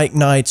open mic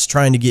nights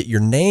trying to get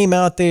your name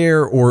out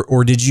there,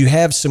 or did you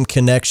have some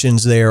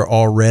connections there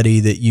already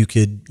that you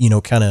could,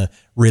 kind of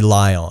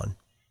rely on?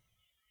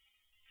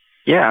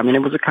 Yeah, I mean,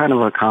 it was a kind of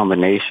a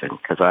combination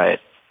because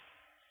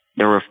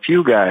there were a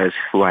few guys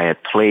who I had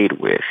played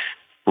with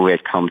who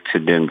had come to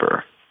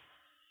Denver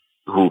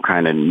who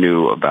kind of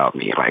knew about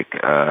me. Like,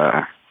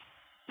 there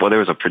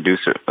was a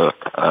producer,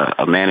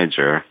 a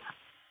manager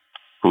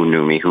who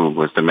knew me, who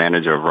was the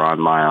manager of Ron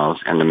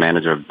Miles and the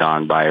manager of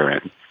Don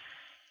Byron.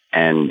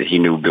 And he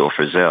knew Bill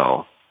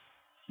Frisell.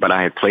 But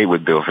I had played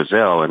with Bill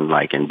Frisell in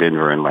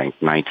Denver in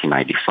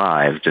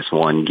 1995, just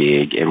one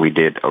gig, and we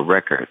did a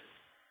record.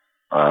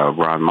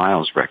 Ron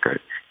Miles record.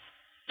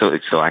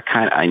 So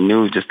I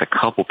knew just a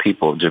couple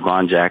people.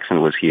 Javon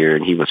Jackson was here,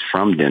 and he was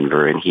from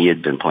Denver, and he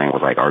had been playing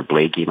with Art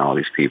Blakey and all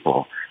these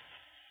people.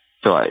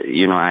 So,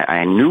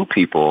 I knew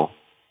people,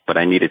 but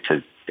I needed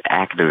to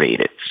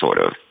activate it, sort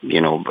of,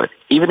 But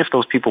even if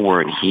those people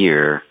weren't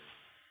here,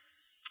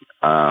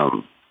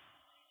 the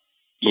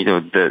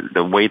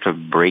way to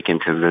break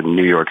into the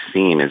New York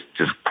scene is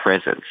just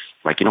presence.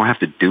 Like, you don't have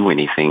to do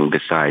anything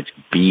besides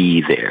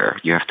be there.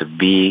 You have to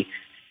be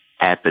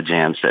at the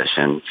jam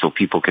session so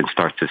people can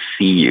start to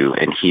see you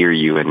and hear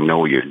you and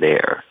know you're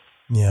there.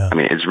 Yeah. I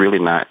mean, that's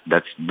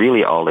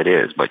really all it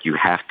is, but you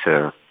have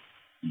to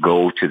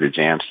go to the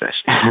jam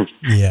session.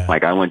 Yeah.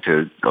 Like, I went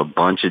to a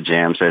bunch of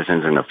jam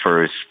sessions in the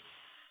first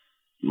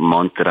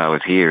month that I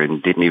was here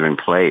and didn't even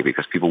play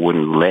because people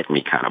wouldn't let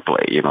me kind of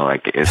play.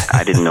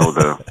 I didn't know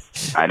the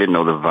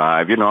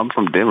vibe. I'm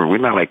from Denver. We're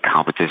not like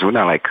competition. We're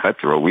not like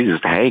cutthroat. We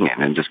just hanging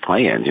and just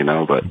playing.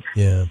 But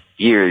yeah.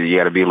 Here you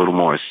got to be a little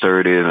more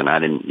assertive. And I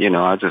didn't.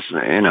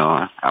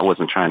 I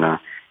wasn't trying to.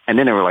 And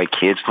then there were like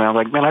kids playing. I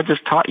was like, man, I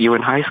just taught you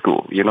in high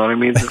school. You know what I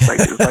mean? It's like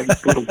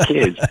little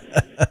kids.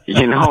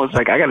 It's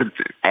like, I got to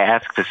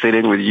ask to sit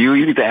in with you.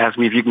 You need to ask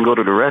me if you can go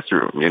to the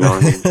restroom. You know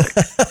what I mean?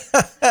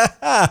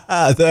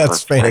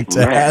 That's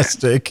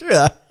fantastic.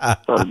 So,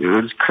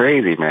 dude, it's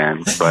crazy,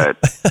 man. But,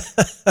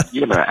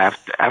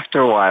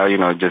 after a while,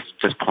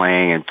 just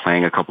playing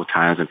a couple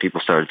times, and people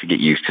started to get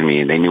used to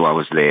me, and they knew I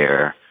was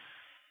there.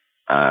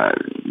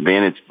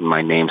 Then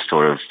my name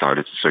sort of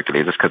started to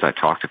circulate just because I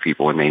talked to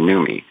people and they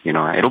knew me.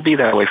 It'll be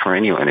that way for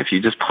anyone. If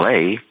you just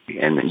play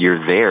and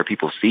you're there,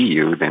 people see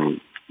you, then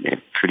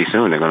pretty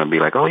soon they're going to be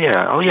like, oh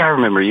yeah, I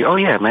remember you. Oh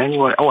yeah, man,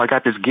 I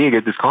got this gig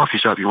at this coffee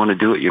shop. You want to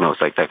do it?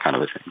 It's like that kind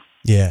of a thing.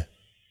 Yeah.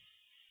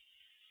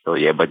 So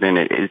yeah, but then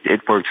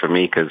it worked for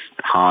me because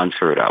Hans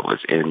heard I was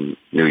in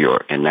New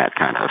York, and that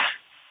kind of,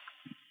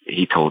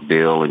 he told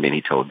Bill, and then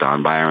he told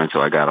Don Byron. So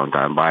I got on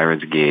Don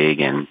Byron's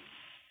gig, and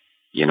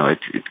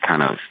it's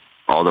kind of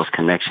all those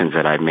connections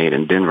that I made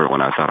in Denver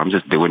when I thought I'm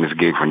just doing this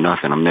gig for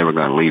nothing. I'm never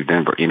going to leave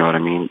Denver. You know what I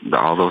mean?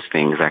 All those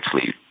things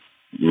actually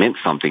meant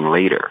something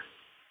later.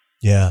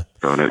 Yeah.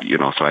 So,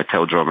 so I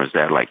tell drummers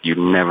that, like, you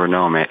never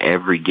know, man.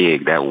 Every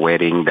gig, that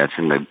wedding that's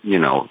in the,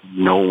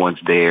 no one's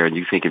there and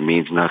you think it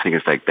means nothing.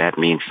 It's like, that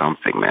means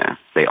something, man.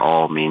 They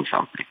all mean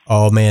something.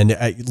 Oh, man.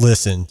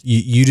 Listen,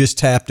 you just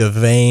tapped a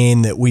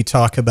vein that we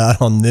talk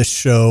about on this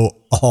show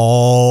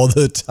all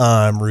the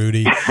time,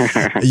 Rudy.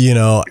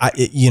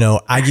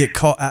 I get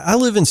called, I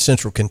live in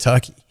Central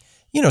Kentucky.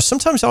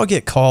 Sometimes I'll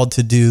get called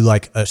to do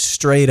like a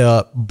straight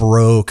up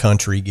bro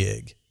country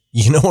gig.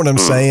 You know what I'm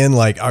saying?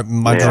 Like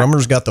my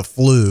drummer's got the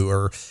flu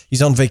or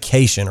he's on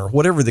vacation or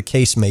whatever the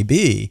case may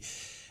be.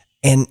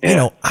 And,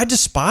 I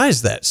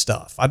despise that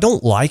stuff. I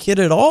don't like it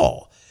at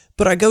all.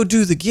 But I go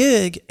do the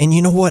gig and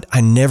you know what?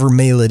 I never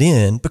mail it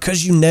in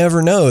because you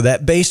never know.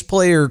 That bass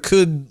player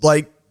could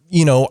I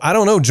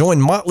don't know, join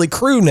Motley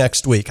Crue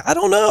next week. I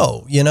don't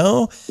know,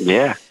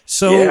 Yeah.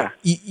 So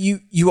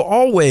you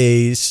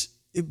always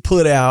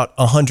put out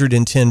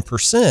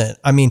 110%.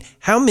 I mean,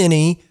 how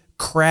many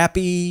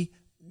crappy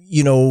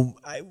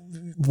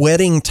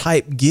wedding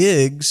type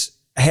gigs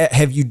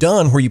have you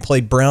done where you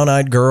played Brown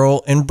Eyed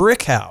Girl and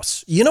Brick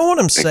House? You know what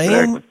I'm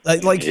saying?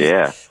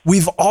 Exactly.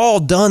 We've all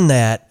done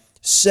that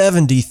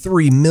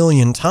 73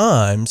 million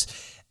times.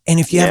 And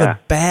if you have a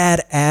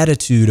bad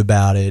attitude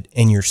about it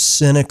and you're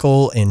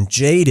cynical and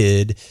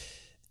jaded,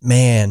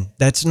 man,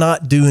 that's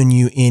not doing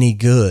you any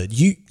good.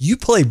 You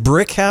play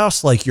Brick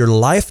House like your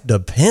life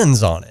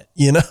depends on it,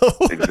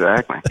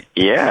 Exactly.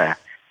 Yeah.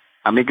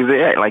 I mean, because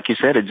like you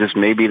said, it just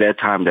may be that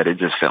time that it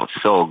just felt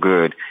so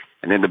good.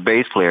 And then the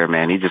bass player,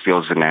 man, he just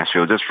goes to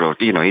Nashville just for,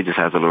 he just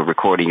has a little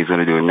recording he's going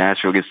to do in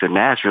Nashville, gets to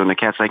Nashville, and the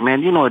cat's like,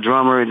 man, a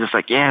drummer? And just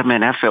like, yeah,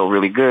 man, that felt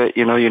really good.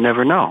 You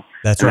never know.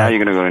 That's right. Now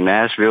you're going to go to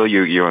Nashville,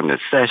 you're on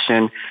this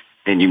session,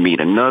 then you meet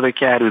another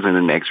cat who's in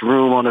the next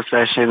room on a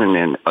session, and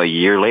then a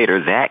year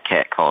later, that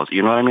cat calls.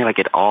 You know what I mean? Like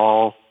it's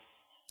going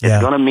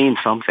to mean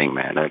something,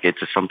 man. Like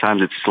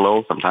sometimes it's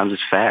slow, sometimes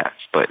it's fast,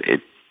 but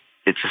it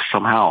just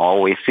somehow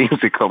always seems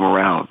to come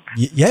around.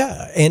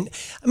 Yeah. And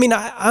I mean,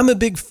 I'm a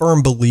big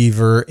firm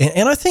believer,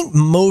 and I think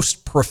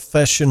most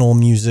professional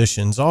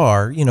musicians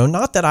are,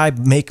 not that I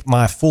make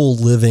my full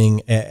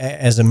living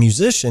as a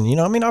musician,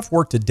 I mean, I've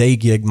worked a day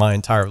gig my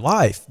entire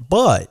life,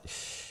 but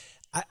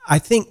I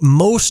think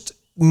most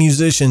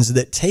musicians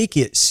that take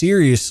it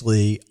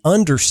seriously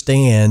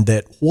understand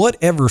that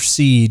whatever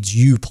seeds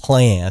you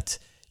plant,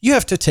 you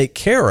have to take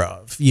care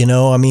of,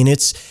 I mean,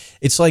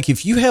 it's like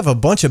if you have a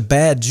bunch of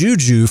bad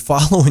juju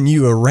following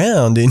you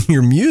around in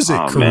your music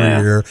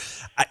career,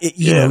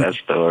 that's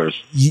the worst.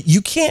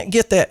 You can't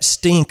get that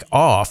stink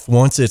off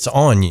once it's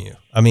on you.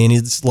 I mean,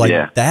 it's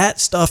like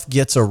that stuff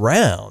gets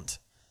around.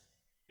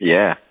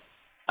 Yeah.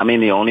 I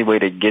mean, the only way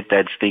to get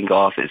that stink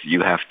off is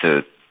you have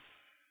to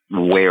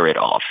wear it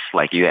off.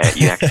 Like you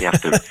actually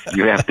have to,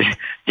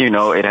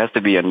 it has to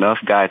be enough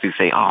guys who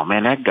say, oh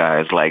man, that guy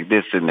is like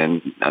this. And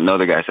then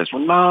another guy says,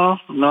 well,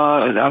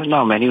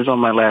 no, man, he was on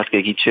my last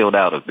gig. He chilled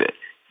out a bit.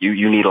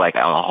 You need like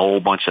a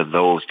whole bunch of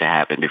those to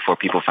happen before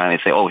people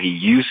finally say, oh, he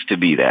used to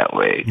be that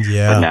way,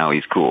 but now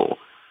he's cool.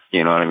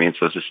 You know what I mean?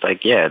 So it's just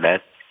like,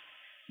 that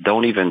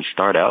don't even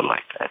start out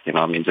like that.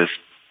 I mean, just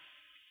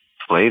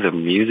play the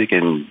music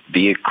and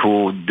be a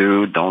cool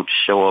dude. Don't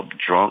show up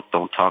drunk.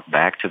 Don't talk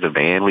back to the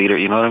band leader.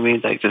 You know what I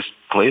mean? Like, just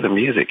play the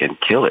music and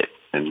kill it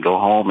and go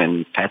home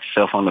and pat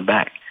yourself on the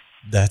back.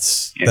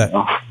 That's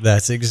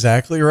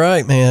exactly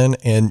right, man.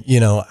 And,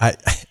 you know,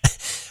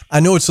 I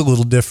know it's a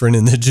little different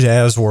in the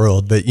jazz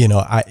world, but, you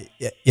know,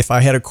 if I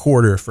had a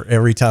quarter for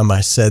every time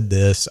I said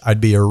this, I'd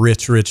be a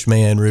rich, rich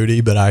man, Rudy.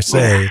 But I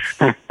say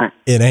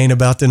it ain't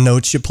about the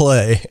notes you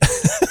play.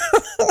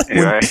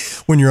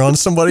 When you're on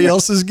somebody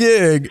else's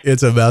gig,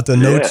 it's about the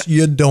notes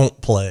you don't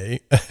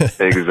play.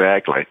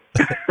 Exactly.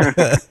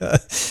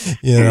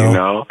 You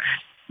know,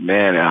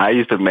 man, I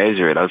used to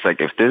measure it. I was like,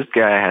 if this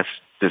guy has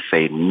to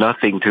say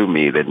nothing to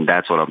me, then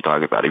that's what I'm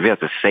talking about. If you have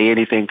to say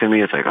anything to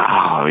me, it's like,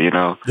 oh, you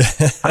know,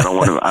 I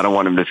don't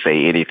want him to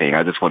say anything.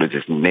 I just want to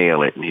just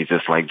nail it. And he's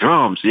just like,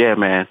 drums, yeah,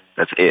 man,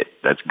 that's it.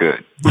 That's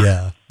good.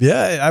 Yeah.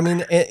 I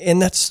mean,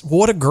 and that's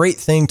what a great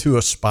thing to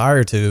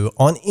aspire to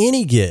on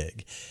any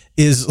gig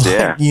is,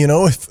 like, you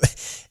know,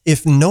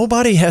 if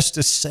nobody has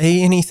to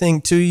say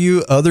anything to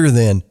you other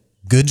than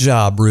good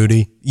job,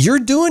 Rudy, you're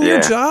doing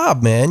your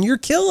job, man. You're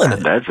killing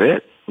it. That's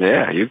it.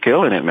 Yeah, you're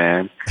killing it,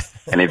 man.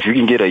 And if you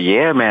can get a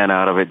yeah man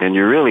out of it, then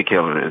you're really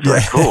killing it. It's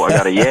like, cool, I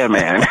got a yeah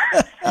man.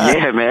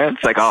 Yeah, man.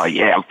 It's like, oh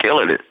yeah, I'm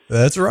killing it.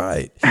 That's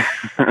right.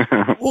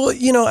 Well,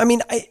 you know, I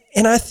mean, I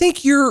think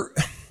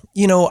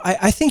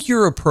I think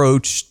your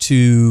approach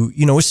to,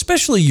 you know,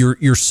 especially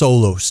your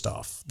solo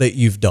stuff that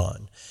you've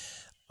done,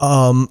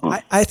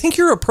 I think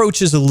your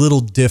approach is a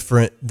little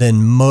different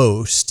than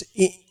most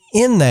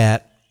in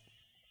that,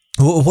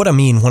 what I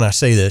mean when I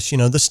say this, you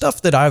know, the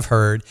stuff that I've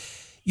heard,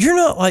 you're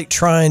not like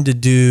trying to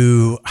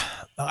do,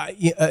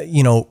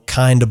 you know,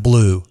 kind of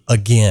blue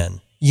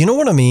again. You know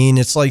what I mean?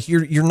 It's like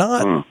you're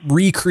not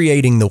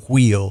recreating the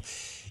wheel.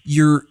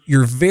 You're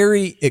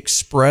very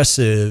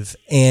expressive,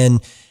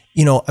 and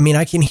you know, I mean,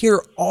 I can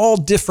hear all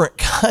different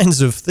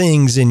kinds of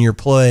things in your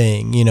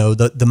playing. You know,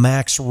 the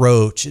Max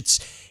Roach.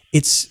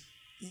 It's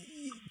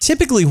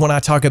typically when I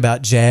talk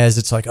about jazz,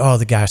 it's like, oh,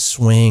 the guy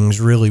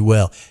swings really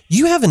well.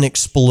 You have an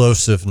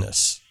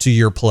explosiveness to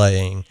your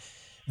playing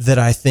that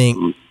I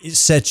think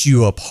sets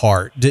you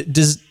apart.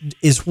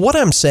 Is what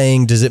I'm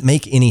saying, does it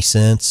make any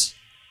sense?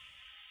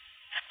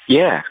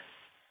 Yeah.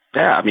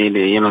 I mean,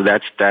 you know,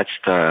 that's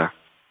the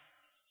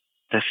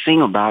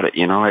thing about it,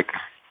 you know, like,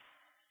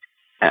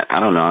 I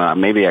don't know,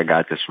 maybe I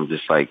got this from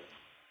just like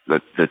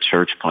the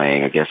church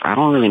playing, I guess. I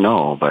don't really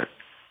know, but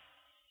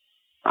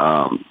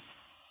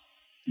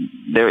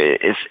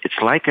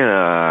it's like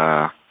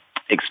a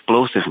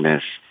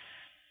explosiveness,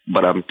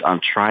 but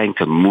I'm trying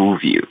to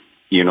move you.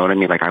 You know what I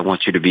mean? Like, I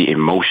want you to be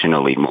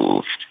emotionally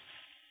moved,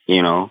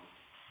 you know?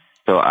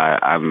 So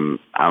I'm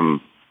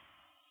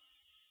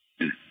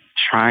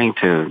trying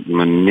to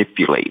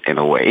manipulate in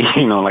a way,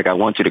 you know, like I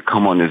want you to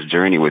come on this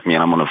journey with me,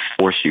 and I'm going to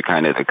force you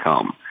kind of to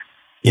come.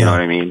 You know what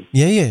I mean?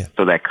 Yeah.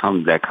 So that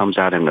comes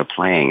out in the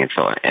playing.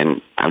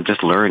 And I'm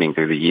just learning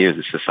through the years.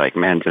 It's just like,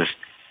 man, just,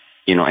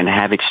 you know, and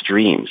have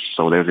extremes.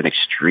 So there's an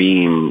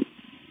extreme,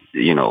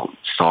 you know,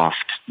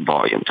 soft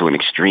volume to an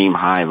extreme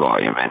high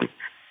volume. And,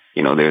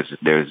 you know, there's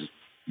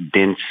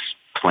dense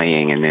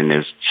playing, and then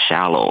there's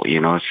shallow,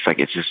 you know, it's like,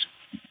 it's just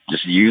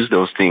use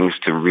those things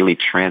to really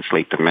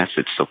translate the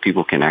message so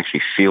people can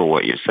actually feel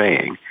what you're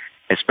saying,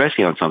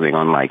 especially on something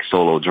on like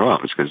solo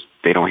drums, because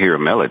they don't hear a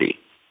melody.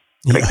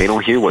 Like, they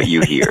don't hear what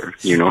you hear,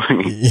 you know what I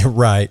mean? Yeah,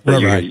 right.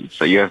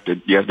 So you have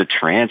to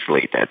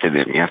translate that to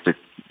them. You have to,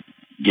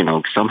 you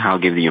know, somehow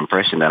give the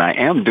impression that I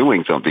am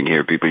doing something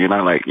here, people. You're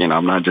not like, you know,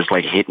 I'm not just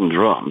like hitting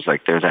drums.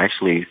 Like,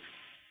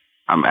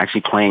 I'm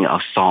actually playing a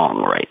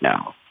song right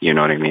now. You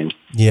know what I mean?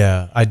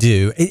 Yeah, I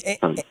do.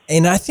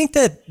 And I think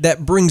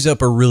that brings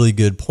up a really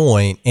good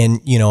point.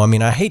 And, you know, I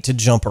mean, I hate to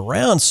jump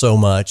around so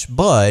much,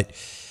 but,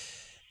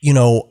 you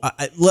know,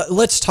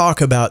 let's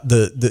talk about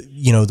the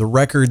you know, the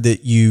record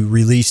that you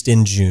released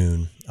in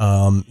June.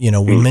 You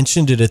know, we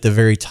mentioned it at the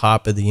very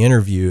top of the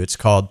interview. It's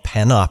called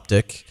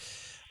Panoptic.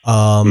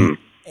 And,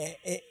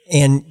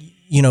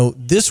 you know,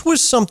 this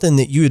was something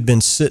that you had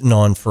been sitting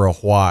on for a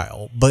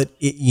while, but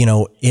you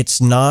know,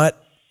 it's not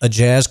a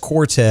jazz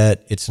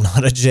quartet. It's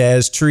not a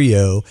jazz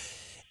trio.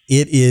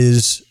 It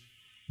is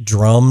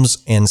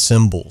drums and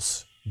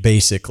cymbals,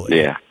 basically.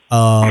 Yeah.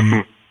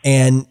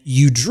 And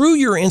you drew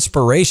your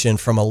inspiration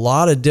from a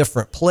lot of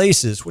different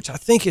places, which I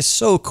think is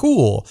so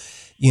cool.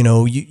 You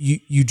know,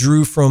 you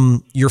drew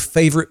from your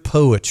favorite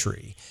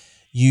poetry,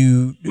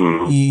 you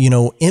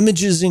know,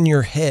 images in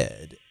your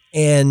head.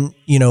 And,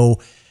 you know,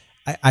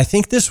 I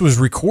think this was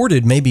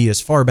recorded maybe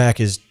as far back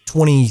as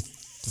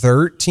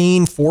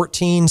 2013,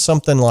 14,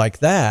 something like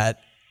that.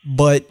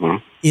 But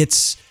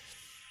it's,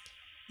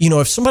 you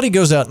know, if somebody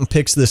goes out and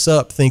picks this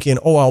up thinking,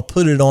 oh, I'll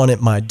put it on at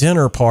my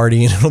dinner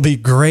party and it'll be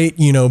great,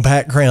 you know,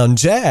 background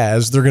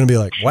jazz, they're going to be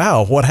like,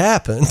 wow, what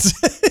happened?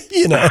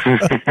 You know,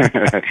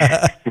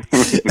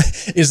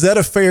 is that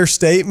a fair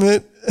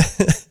statement?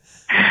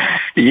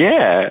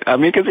 Yeah. I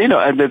mean, because, you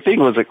know, the thing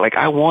was like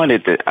I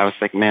was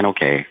like, man,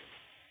 okay,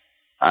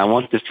 I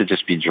want this to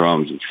just be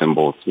drums and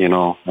cymbals, you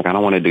know, like I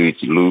don't want to do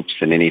loops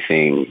and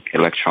anything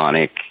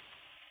electronic.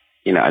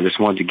 I just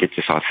wanted to get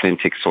this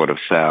authentic sort of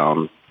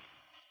sound.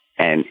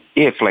 And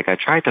if, like, I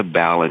tried to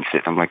balance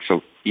it, I'm like,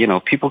 so,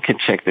 people can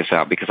check this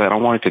out because I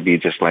don't want it to be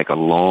just like a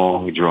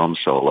long drum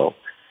solo.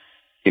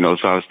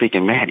 So I was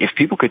thinking, man, if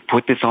people could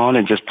put this on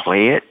and just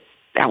play it,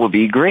 that would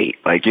be great.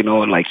 Like,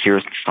 and like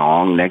here's the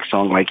song, next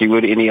song, like you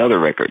would any other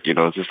record.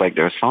 It's just like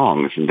there's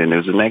songs and then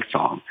there's the next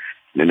song.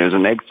 And then there's the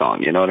next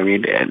song, you know what I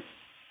mean? And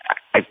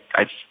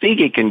I think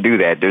it can do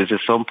that. There's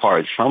just some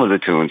parts, some of the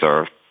tunes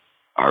are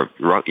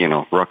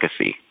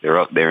ruckusy.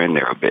 They're in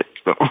there a bit.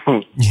 So.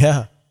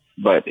 Yeah.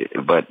 But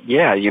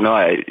yeah,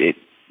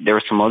 there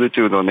are some other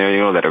tunes on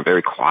there, that are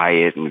very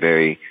quiet and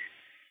very,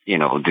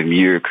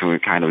 demure,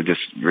 kind of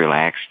just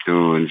relaxed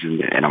tunes,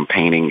 and I'm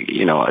painting,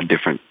 a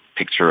different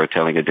picture or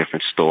telling a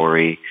different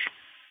story.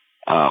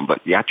 But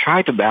yeah, I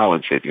tried to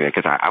balance it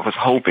because I was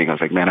hoping, I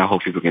was like, man, I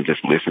hope people can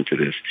just listen to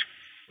this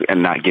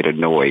and not get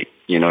annoyed.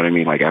 You know what I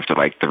mean? Like after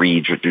like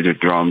 3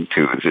 drum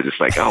tunes, it's just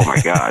like, oh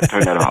my God,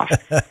 turn that off.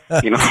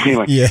 You know what I mean?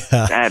 Like, yeah.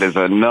 That is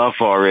enough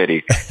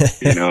already.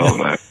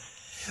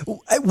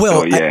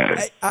 Well, so,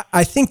 yeah.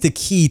 I think the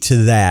key to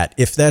that,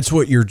 if that's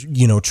what you're,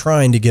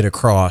 trying to get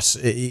across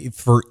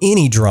for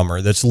any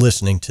drummer that's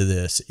listening to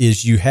this,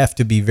 is you have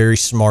to be very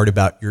smart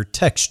about your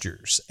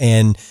textures.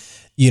 And,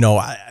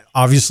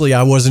 obviously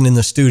I wasn't in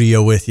the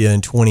studio with you in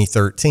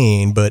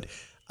 2013, but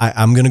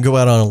I'm going to go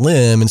out on a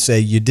limb and say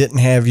you didn't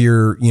have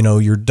your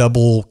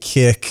double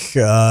kick,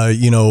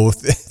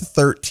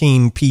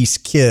 13 piece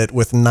kit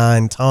with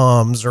 9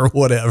 toms or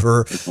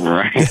whatever.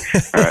 Right.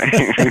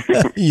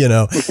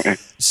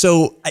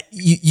 So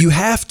you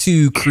have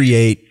to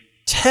create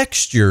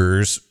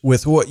textures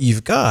with what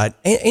you've got.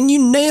 And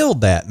you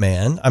nailed that,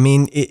 man. I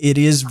mean, it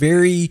is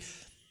very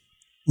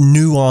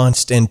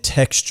nuanced and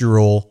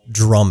textural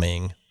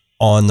drumming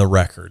on the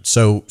record.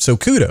 So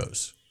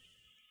kudos.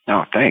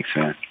 Oh, thanks,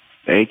 man.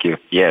 Thank you.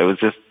 Yeah, it was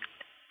just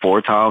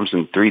 4 toms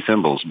and 3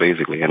 cymbals,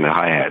 basically, and the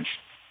hi-hats.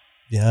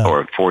 Yeah.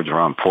 Or 4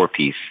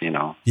 piece,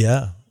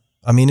 Yeah.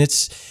 I mean, I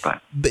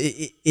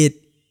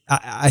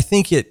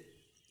think it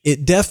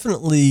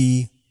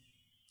definitely,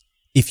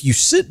 if you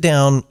sit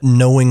down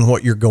knowing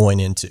what you're going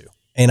into,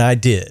 and I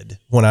did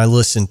when I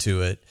listened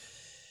to it,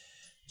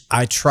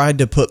 I tried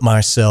to put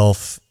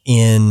myself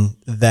in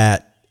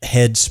that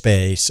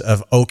headspace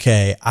of,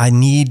 okay, I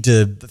need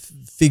to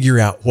figure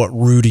out what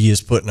Rudy is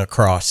putting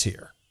across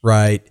here.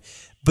 Right?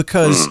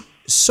 Because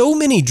so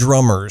many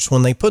drummers,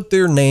 when they put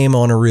their name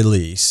on a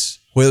release,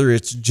 whether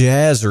it's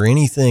jazz or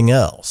anything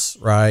else,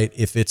 right?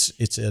 If it's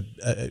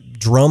a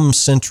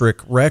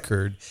drum-centric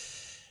record,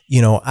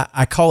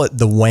 I call it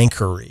the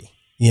wankery.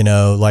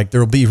 Like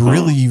there'll be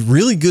really,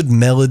 really good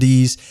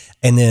melodies,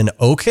 and then,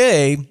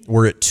 okay,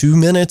 we're at 2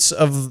 minutes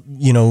of,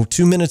 2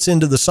 minutes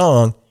into the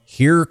song,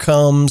 here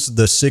comes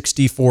the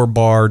 64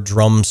 bar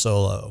drum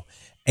solo.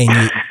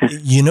 And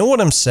you know what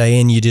I'm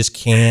saying? You just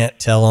can't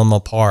tell them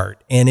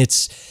apart. And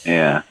it's,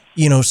 so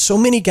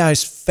many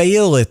guys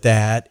fail at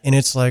that. And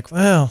it's like,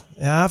 well,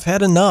 I've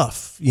had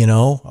enough,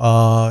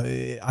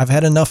 I've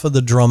had enough of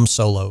the drum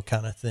solo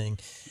kind of thing.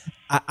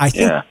 I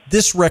think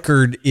this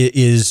record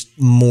is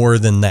more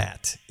than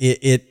that.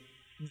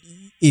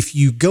 If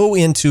you go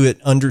into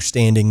it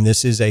understanding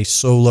this is a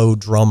solo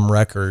drum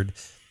record,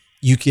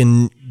 you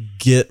can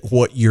get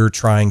what you're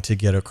trying to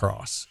get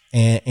across.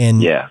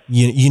 And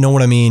you know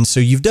what I mean? So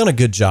you've done a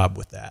good job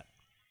with that.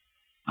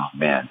 Oh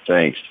man,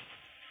 thanks.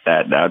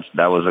 That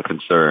was a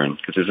concern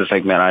because it's just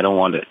like, man, I don't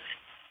want to,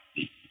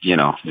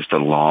 just a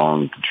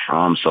long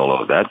drum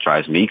solo. That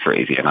drives me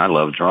crazy, and I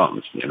love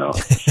drums.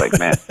 It's like,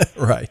 man,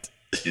 right.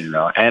 And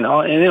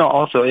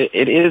also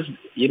it is,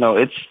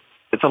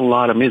 it's a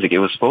lot of music. It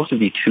was supposed to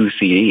be 2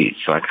 CDs,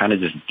 so I kind of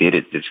just did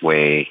it this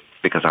way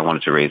because I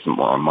wanted to raise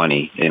more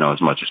money, as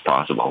much as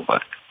possible.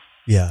 But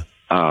yeah.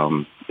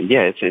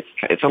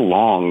 It's a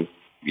long,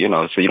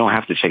 so you don't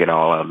have to check it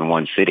all out in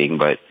one sitting,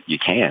 but you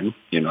can,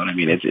 you know what I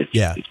mean?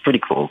 It's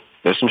pretty cool.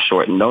 There's some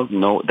short,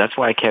 no, that's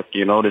why I kept,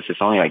 notice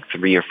it's only like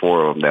 3 or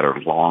 4 of them that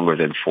are longer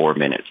than 4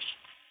 minutes.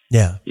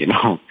 Yeah.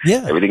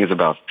 Yeah. Everything is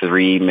about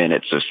 3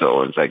 minutes or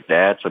so. It's like,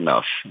 that's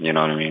enough. You know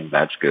what I mean?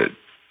 That's good.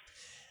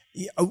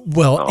 Yeah,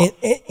 well, so.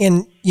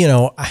 and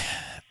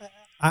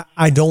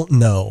I don't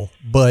know,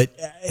 but,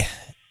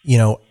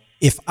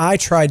 if I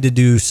tried to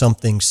do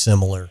something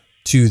similar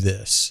to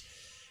this,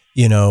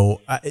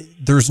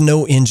 there's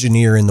no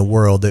engineer in the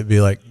world that'd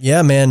be like,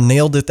 yeah, man,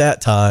 nailed it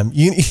that time.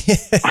 You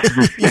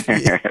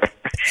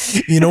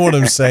know what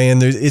I'm saying?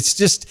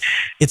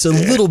 It's a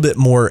little bit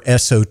more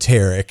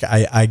esoteric,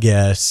 I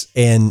guess.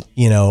 And,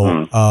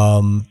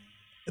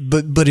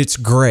 but it's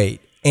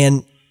great.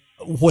 And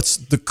what's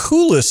the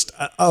coolest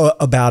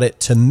about it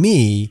to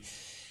me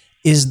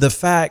is the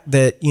fact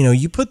that,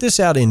 you put this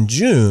out in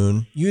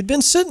June, you had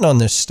been sitting on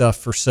this stuff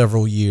for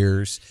several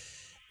years,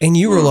 and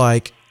you were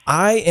like,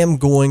 I am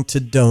going to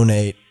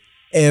donate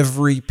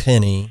every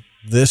penny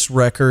this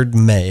record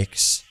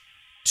makes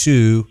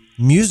to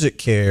Music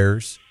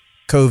Care's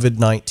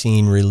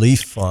COVID-19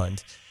 Relief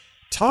Fund.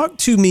 Talk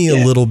to me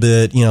a little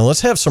bit,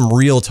 let's have some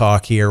real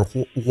talk here.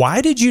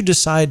 Why did you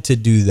decide to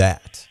do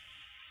that?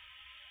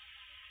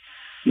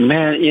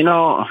 Man,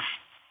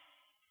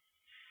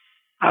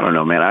 I don't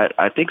know, man.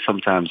 I think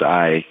sometimes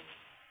I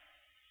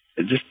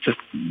just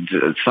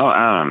so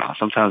I don't know.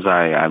 Sometimes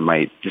I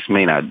might just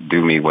may not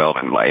do me well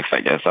in life.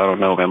 I guess I don't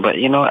know, man. But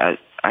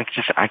I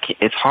can't.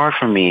 It's hard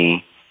for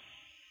me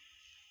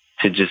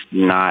to just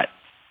not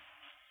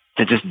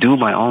to just do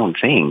my own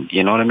thing.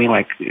 You know what I mean?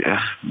 Like,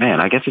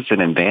 man, I guess it's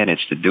an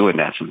advantage to doing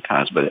that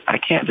sometimes. But I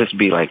can't just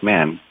be like,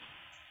 man,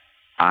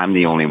 I'm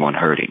the only one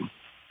hurting.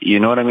 You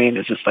know what I mean?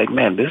 It's just like,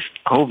 man, this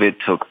COVID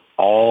took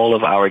all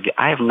of our.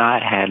 I have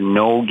not had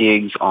no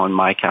gigs on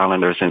my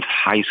calendar since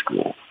high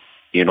school.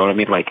 You know what I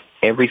mean? Like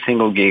every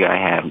single gig I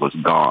had was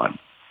gone.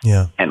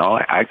 Yeah. And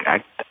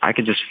I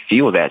could just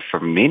feel that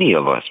for many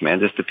of us, man.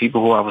 Just the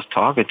people who I was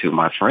talking to,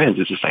 my friends,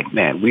 it's just like,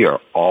 man, we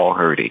are all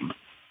hurting.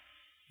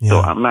 Yeah.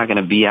 So I'm not going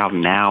to be out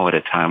now at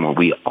a time where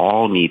we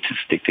all need to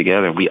stick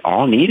together. We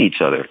all need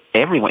each other.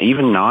 Everyone,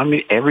 even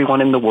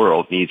everyone in the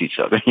world needs each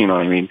other. You know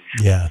what I mean?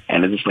 Yeah.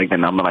 And it's just like,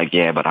 then I'm like,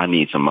 yeah, but I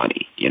need some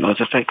money. You know, it's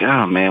just like,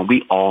 oh man,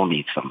 we all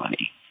need some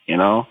money, you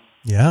know?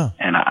 Yeah.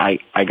 And I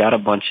got a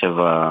bunch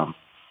of,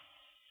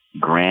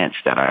 grants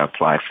that I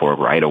applied for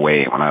right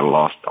away when I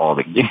lost all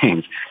the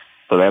gigs.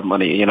 So that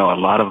money, a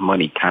lot of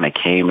money kind of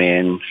came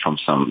in from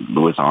some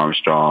Louis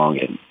Armstrong,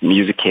 and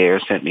Music Care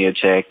sent me a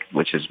check,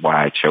 which is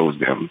why I chose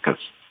them, because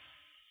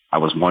I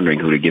was wondering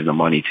who to give the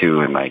money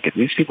to. And like, is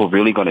these people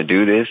really going to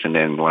do this? And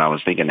then when I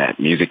was thinking that,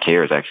 Music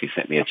Care has actually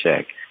sent me a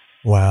check.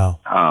 Wow.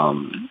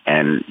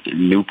 And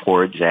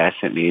Newport Jazz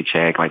sent me a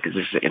check. Like,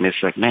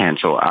 it's like, man,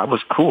 so I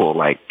was cool.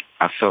 Like,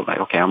 I felt like,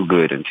 okay, I'm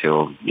good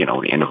until,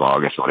 the end of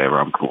August or whatever.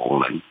 I'm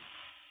cool. And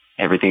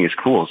everything is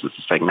cool. So it's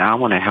just like, now I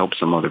want to help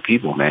some other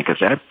people, man,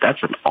 because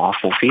that's an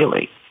awful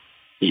feeling.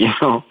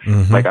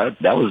 Mm-hmm. Like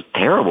that was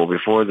terrible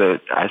before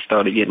I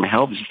started getting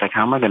help. It's just like,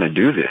 how am I going to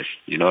do this?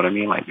 You know what I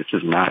mean? Like, this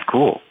is not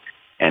cool.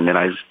 And then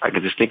I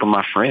could just think of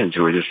my friends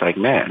who are just like,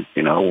 man,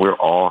 we're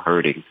all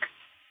hurting.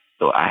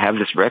 So I have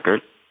this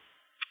record,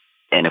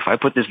 and if I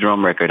put this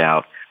drum record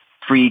out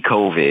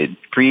pre-COVID,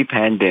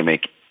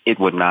 pre-pandemic, it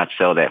would not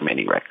sell that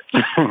many records.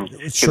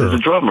 Sure. It's a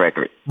drum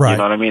record. Right. You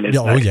know what I mean? It's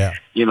yeah.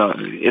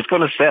 It's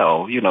going to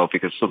sell,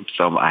 because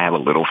some I have a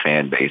little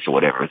fan base or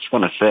whatever. It's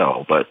going to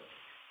sell. But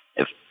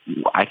if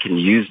I can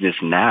use this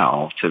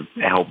now to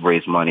help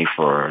raise money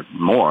for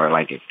more,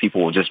 like if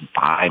people will just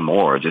buy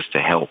more just to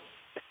help,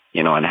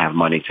 and have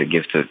money to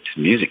give to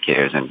Music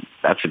Cares, and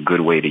that's a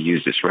good way to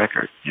use this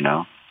record,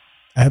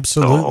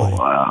 Absolutely.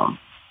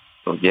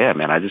 So yeah,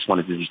 man, I just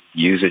wanted to just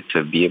use it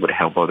to be able to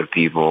help other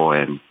people.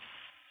 And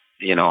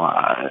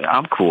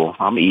I'm cool.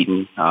 I'm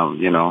eating.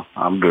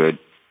 I'm good.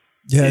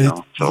 Yeah.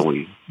 So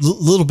we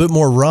little bit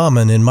more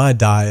ramen in my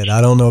diet.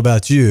 I don't know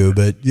about you,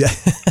 but yeah.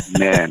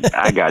 Man,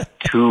 I got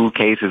 2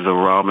 cases of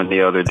ramen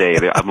the other day.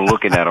 I'm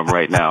looking at them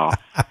right now.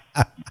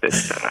 I'm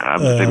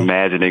just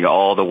imagining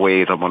all the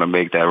ways I'm going to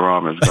make that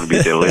ramen. It's going to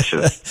be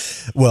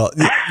delicious. Well,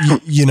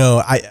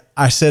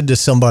 I said to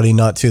somebody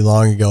not too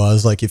long ago, I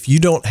was like, if you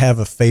don't have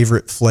a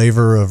favorite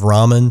flavor of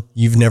ramen,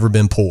 you've never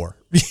been poor.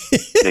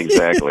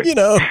 Exactly.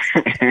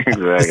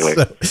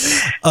 Exactly.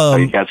 So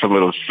you got some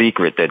little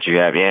secret that you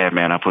have. Yeah,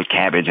 man, I put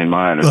cabbage in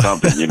mine or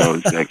something.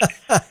 It's like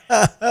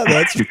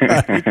that's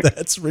right.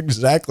 That's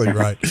exactly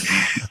right.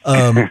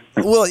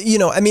 Well,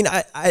 I mean,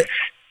 I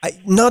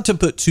not to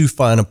put too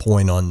fine a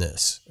point on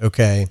this,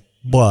 okay,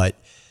 but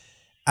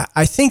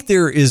I think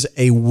there is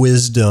a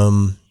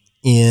wisdom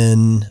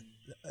in,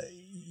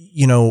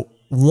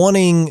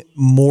 wanting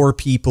more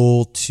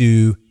people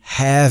to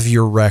have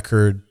your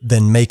record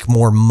than make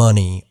more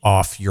money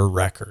off your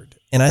record.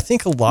 And I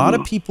think a lot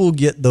of people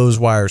get those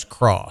wires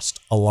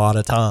crossed a lot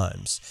of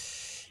times.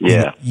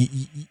 Yeah.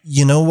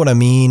 You know what I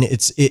mean?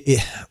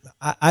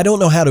 I don't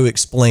know how to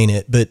explain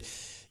it, but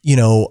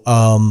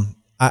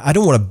I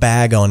don't want to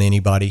bag on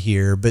anybody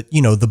here, but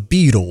the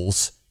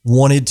Beatles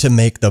wanted to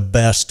make the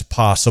best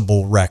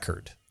possible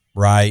record,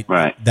 right?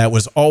 Right. That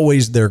was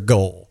always their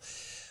goal.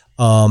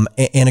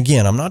 And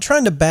again, I'm not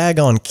trying to bag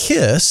on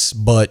Kiss,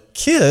 but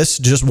Kiss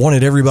just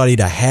wanted everybody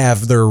to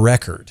have their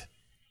record,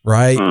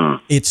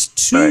 right? It's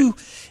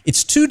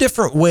two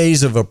different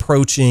ways of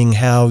approaching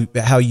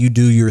how you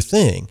do your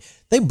thing.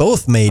 They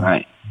both made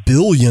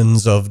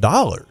billions of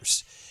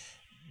dollars.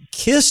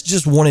 Kiss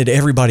just wanted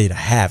everybody to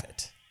have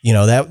it,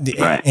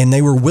 and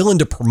they were willing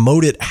to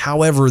promote it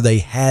however they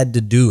had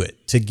to do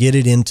it to get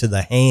it into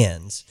the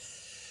hands.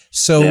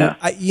 So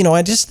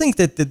I just think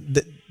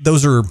that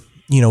those are,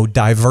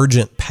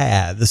 divergent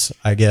paths,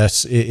 I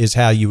guess, is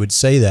how you would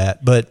say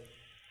that. But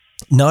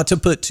not to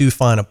put too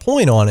fine a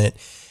point on it,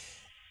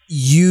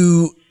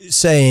 you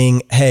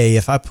saying, hey,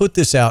 if I put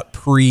this out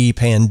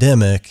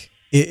pre-pandemic,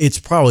 it's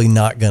probably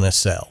not going to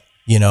sell.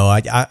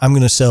 I'm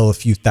going to sell a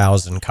few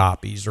thousand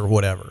copies or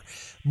whatever.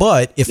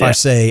 But if I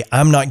say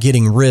I'm not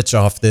getting rich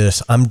off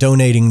this, I'm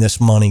donating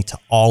this money to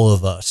all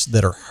of us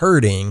that are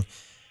hurting,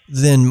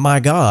 then my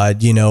God,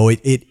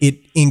 it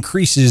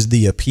increases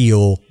the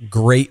appeal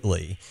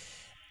greatly.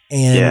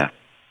 And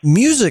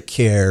Music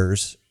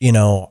Cares,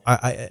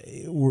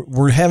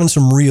 we're having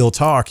some real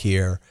talk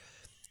here.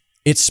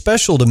 It's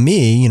special to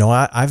me.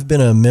 I've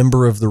been a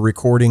member of the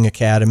Recording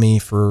Academy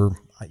for,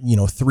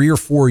 3 or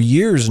 4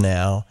 years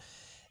now.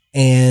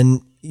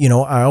 And,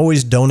 I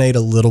always donate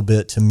a little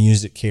bit to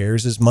Music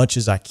Cares, as much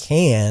as I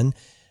can.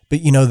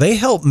 But, they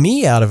helped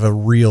me out of a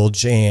real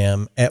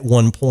jam at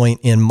one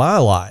point in my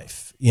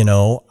life.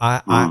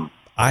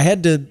 I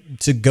had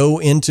to go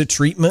into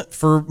treatment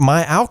for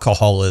my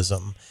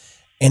alcoholism,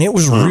 and it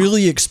was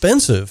really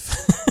expensive,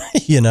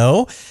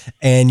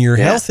 and your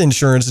health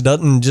insurance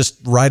doesn't just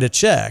write a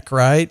check,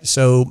 right?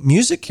 So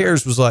Music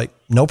Cares was like,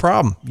 no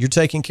problem. You're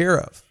taken care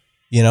of.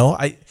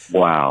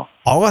 Wow.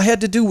 All I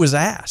had to do was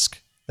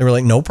ask. They were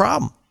like, no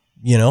problem,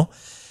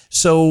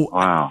 So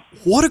wow.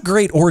 What a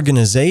great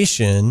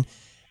organization.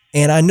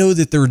 And I know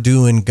that they're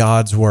doing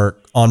God's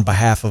work on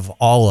behalf of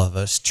all of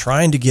us,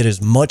 trying to get as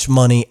much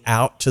money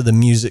out to the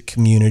music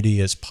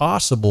community as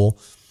possible.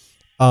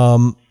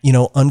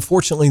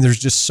 Unfortunately, there's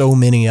just so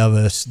many of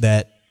us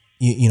that,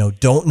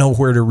 don't know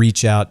where to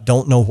reach out,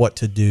 don't know what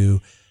to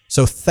do.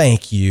 So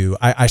thank you.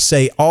 I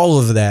say all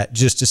of that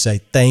just to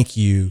say thank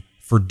you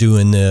for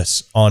doing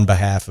this on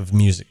behalf of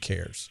Music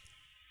Cares.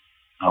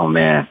 Oh,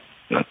 man.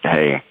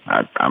 Hey,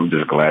 I'm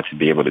just glad to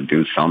be able to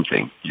do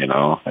something, and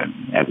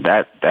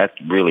that's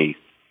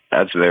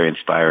very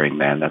inspiring,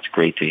 man. That's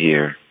great to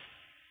hear.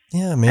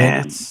 Yeah,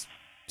 man.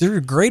 They're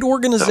a great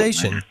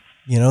organization.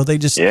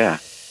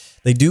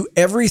 They do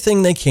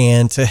everything they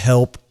can to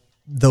help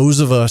those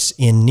of us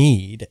in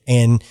need.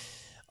 And,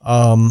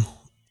 I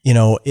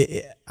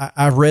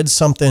read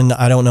something,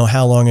 I don't know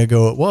how long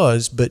ago it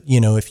was, but,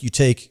 if you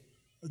take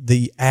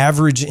the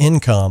average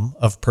income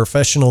of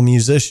professional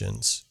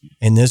musicians,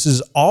 and this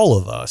is all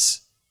of us,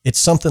 it's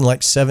something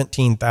like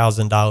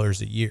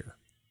 $17,000 a year.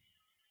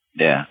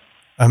 Yeah.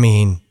 I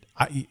mean,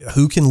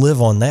 who can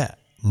live on that?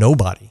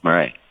 Nobody.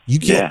 Right. You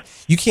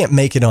can't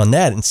make it on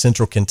that in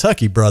Central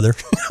Kentucky, brother.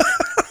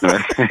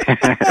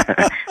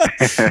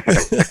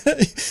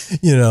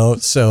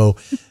 So,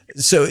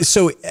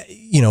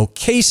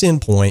 case in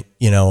point,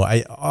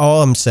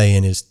 all I'm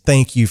saying is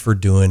thank you for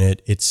doing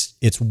it.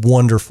 It's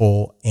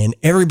wonderful. And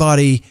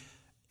everybody,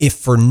 if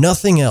for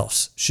nothing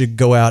else, should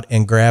go out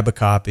and grab a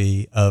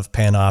copy of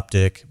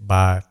Panoptic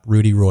by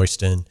Rudy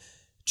Royston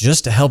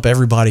just to help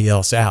everybody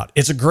else out.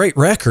 It's a great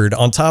record.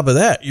 On top of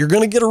that, you're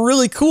going to get a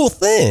really cool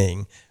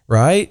thing,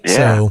 right?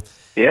 Yeah.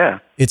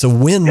 So it's a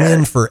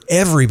win-win for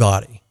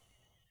everybody.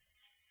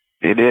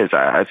 It is.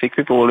 I think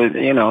people will,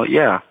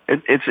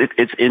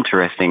 it's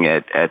interesting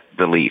at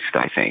the least,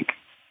 I think.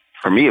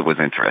 For me, it was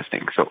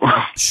interesting. So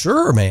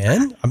sure,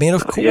 man. I mean,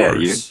 of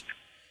course.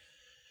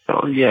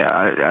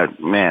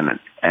 Man,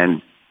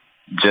 and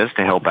just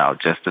to help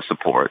out, just to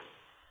support,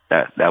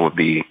 that would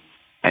be,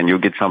 and you'll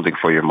get something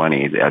for your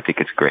money. I think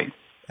it's great.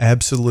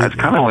 Absolutely. That's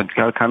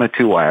kind of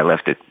too why I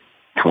left it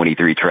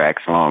 23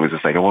 tracks long. It's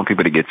just like, I want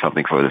people to get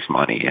something for this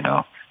money,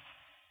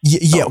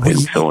 Yeah,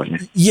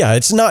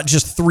 it's not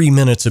just 3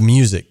 minutes of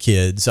music,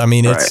 kids. I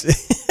mean, it's,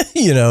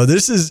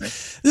 this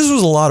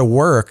was a lot of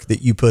work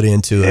that you put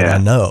into it. I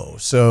know.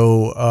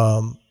 So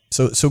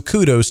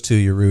kudos to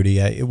you,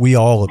 Rudy. We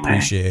all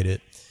appreciate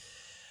it.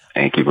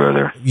 Thank you,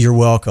 brother. You're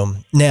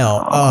welcome.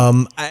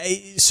 Now,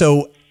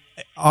 so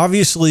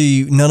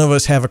obviously none of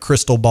us have a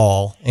crystal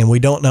ball, and we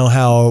don't know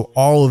how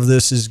all of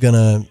this is going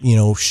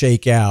to,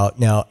 shake out.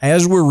 Now,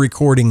 as we're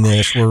recording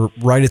this, we're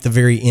right at the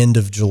very end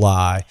of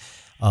July.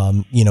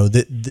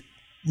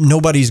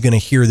 Nobody's going to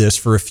hear this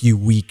for a few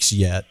weeks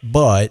yet,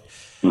 but,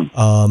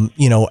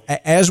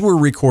 as we're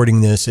recording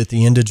this at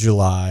the end of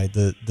July,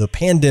 the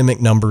pandemic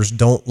numbers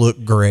don't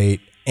look great.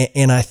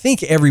 And I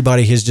think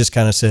everybody has just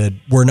kind of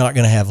said, we're not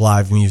going to have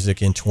live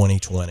music in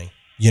 2020.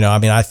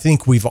 I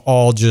think we've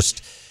all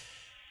just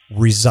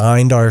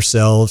resigned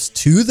ourselves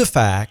to the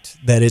fact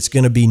that it's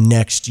going to be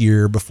next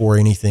year before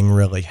anything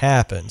really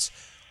happens.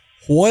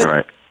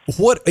 What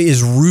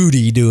is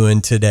Rudy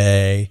doing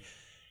today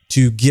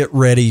to get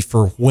ready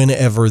for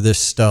whenever this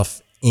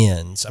stuff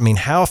ends? I mean,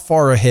 how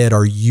far ahead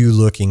are you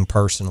looking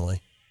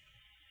personally?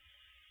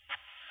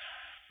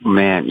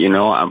 Man,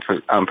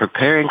 I'm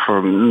preparing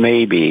for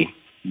maybe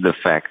the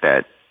fact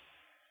that,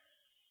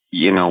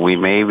 we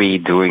may be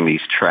doing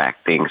these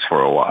track things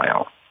for a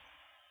while.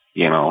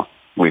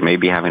 We may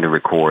be having to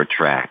record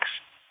tracks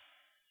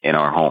in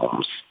our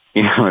homes.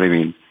 You know what I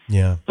mean?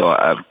 Yeah. So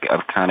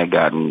I've kind of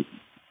gotten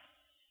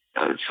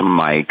some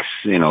mics,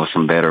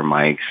 some better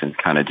mics, and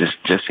kind of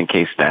just in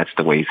case that's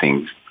the way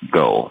things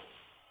go,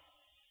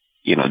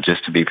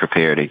 just to be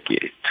prepared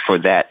for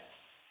that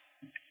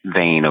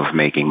vein of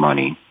making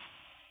money,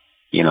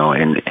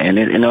 and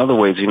in other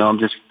ways,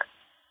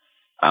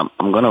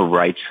 I'm going to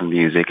write some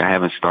music. I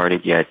haven't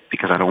started yet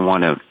because I don't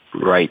want to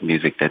write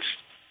music that's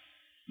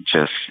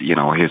just,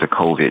 here's a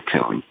COVID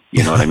tune.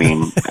 You know what I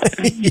mean?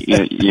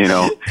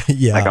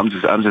 Yeah. Like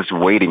I'm just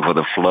waiting for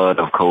the flood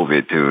of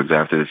COVID tunes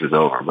after this is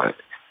over. But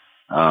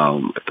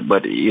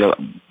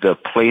the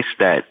place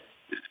that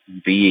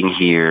being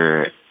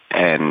here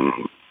and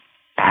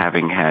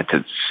having had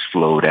to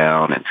slow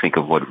down and think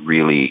of what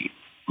really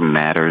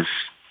matters,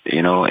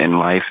 in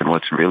life and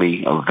what's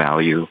really of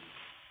value,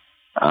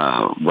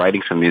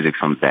 writing some music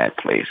from that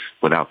place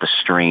without the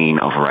strain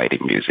of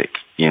writing music,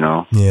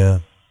 Yeah.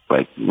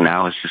 Like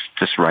now it's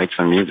just write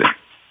some music.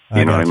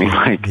 You know what I mean?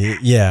 Like,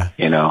 yeah.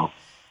 you know,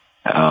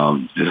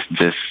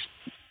 just,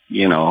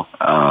 you know,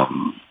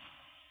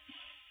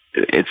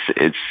 it's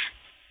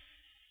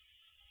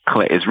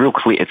real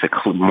clear. It's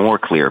a more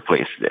clear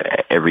place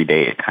every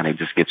day. It kind of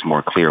just gets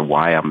more clear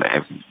why I'm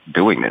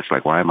doing this.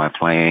 Like, why am I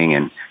playing?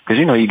 And because,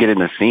 you know, you get in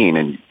the scene,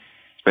 and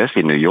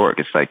especially in New York,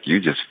 it's like you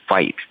just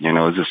fight, you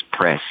know, just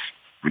press,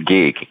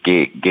 gig,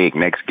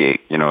 next gig.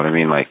 You know what I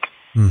mean? Like,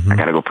 I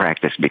got to go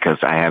practice because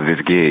I have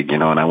this gig, you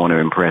know, and I want to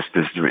impress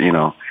this, you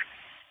know.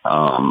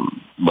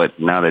 But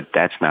now that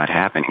that's not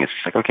happening, it's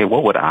like, okay,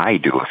 what would I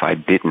do if I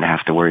didn't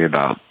have to worry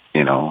about,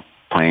 you know,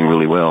 playing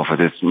really well for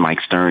this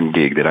Mike Stern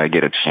gig that I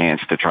get a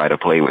chance to try to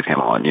play with him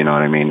on? You know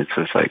what I mean? It's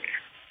just like,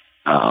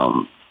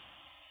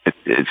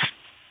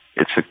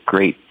 it's a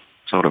great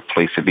sort of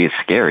place to be. It's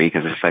scary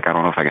because it's like, I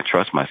don't know if I can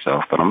trust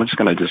myself, but I'm just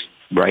going to just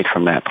write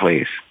from that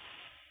place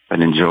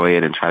and enjoy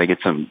it and try to get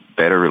some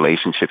better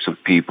relationships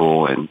with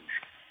people and,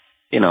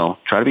 you know,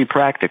 try to be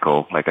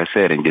practical, like I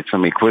said, and get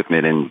some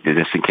equipment, and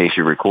just in case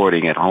you're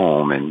recording at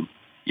home and,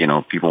 you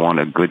know, people want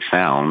a good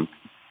sound,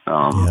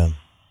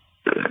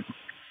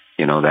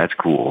 you know, that's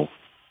cool.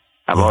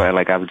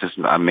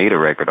 I made a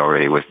record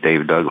already with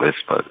Dave Douglas,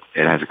 but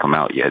it hasn't come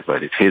out yet,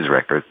 but it's his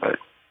record. But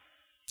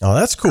oh,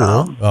 that's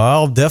cool.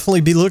 I'll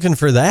definitely be looking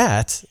for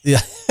that. Yeah.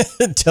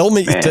 Tell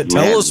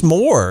us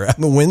more. I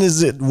mean, when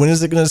is it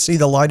going to see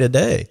the light of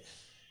day?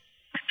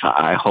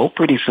 I hope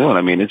pretty soon.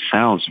 I mean, it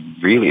sounds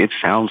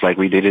like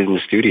we did it in the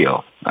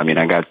studio. I mean,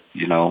 I got,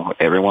 you know,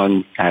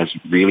 everyone has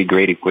really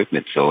great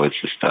equipment. So it's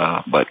just,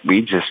 but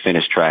we just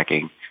finished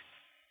tracking.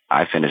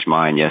 I finished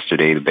mine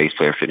yesterday. The bass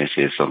player finished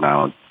his. So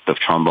now the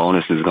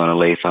trombonist is going to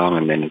lay some,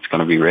 and then it's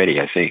going to be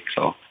ready, I think.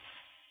 So.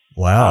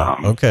 Wow.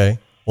 Okay.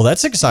 Well,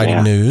 that's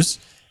exciting news.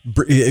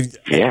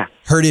 Yeah.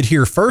 Heard it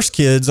here first,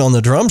 kids, on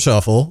the Drum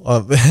Shuffle.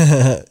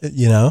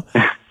 You know,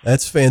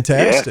 that's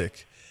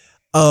fantastic.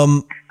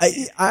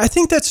 I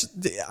think that's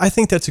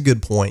a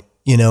good point.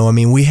 You know, I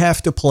mean, we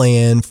have to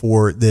plan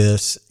for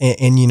this,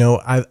 and you know,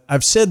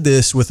 I've said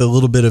this with a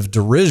little bit of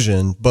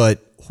derision,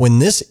 but when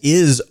this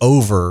is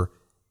over,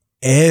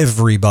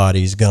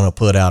 everybody's going to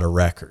put out a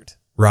record,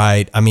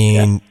 right? I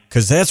mean,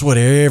 because that's what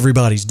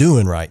everybody's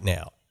doing right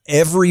now.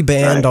 Every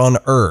band on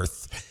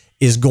earth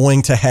is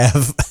going to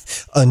have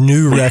a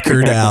new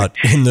record out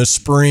in the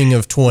spring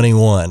of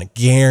 21,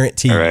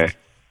 guaranteed. Right.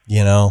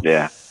 You know?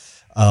 Yeah.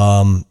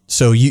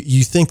 So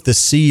you think the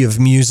sea of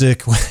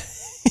music,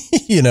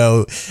 you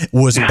know,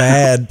 was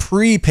bad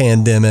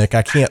pre-pandemic.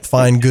 I can't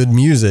find good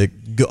music.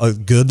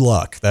 Good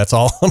luck. That's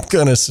all I'm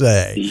going to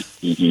say.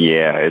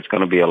 Yeah, it's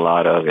going to be a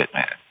lot of it,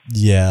 man.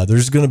 Yeah,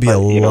 there's going to be a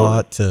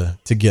lot to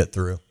get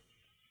through.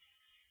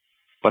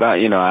 But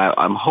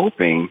I'm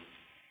hoping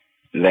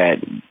that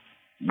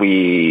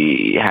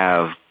we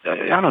have,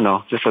 I don't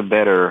know, just a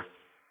better,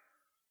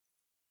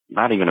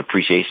 not even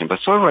appreciation, but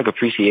sort of like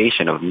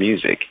appreciation of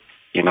music,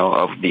 you know,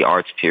 of the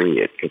arts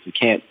period. Because we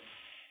can't,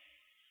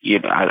 you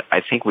know,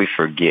 I think we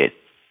forget.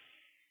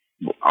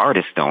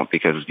 Artists don't,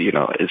 because, you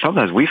know,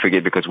 sometimes we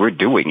forget because we're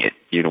doing it.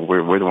 You know,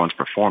 we're the ones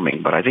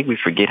performing. But I think we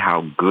forget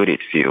how good it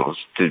feels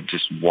to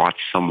just watch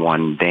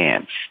someone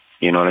dance.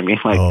 You know what I mean?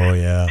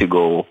 Like, to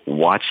go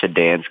watch a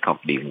dance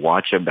company,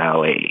 watch a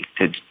ballet,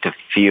 to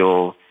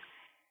feel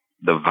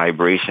the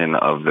vibration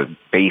of the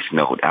bass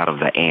note out of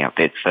the amp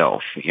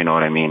itself. You know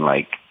what I mean?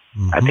 Like,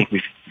 I think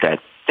that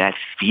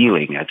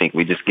feeling, I think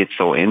we just get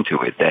so into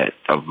it, that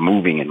of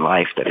moving in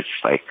life, that it's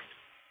like,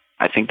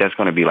 I think that's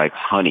going to be like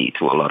honey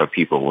to a lot of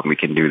people when we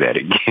can do that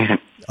again.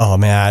 Oh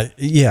man,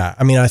 yeah.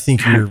 I mean, I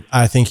think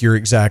you're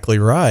exactly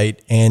right.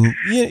 And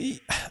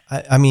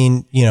I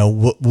mean, you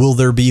know, will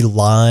there be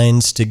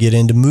lines to get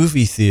into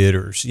movie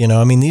theaters? You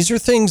know, I mean, these are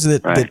things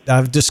that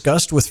I've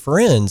discussed with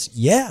friends.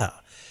 Yeah.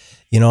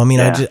 You know, I mean,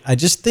 I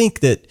just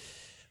think that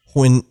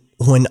when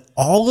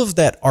all of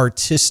that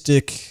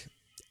artistic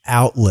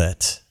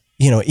outlet,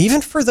 you know, even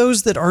for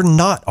those that are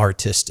not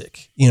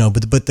artistic, you know,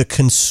 but the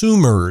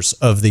consumers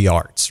of the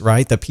arts,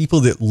 right? The people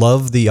that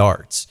love the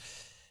arts.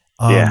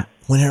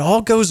 When it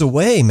all goes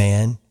away,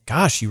 man,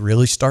 gosh, you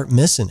really start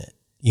missing it.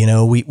 You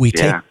know,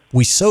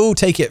 we so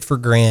take it for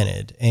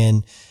granted.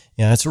 And,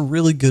 you know, that's a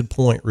really good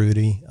point,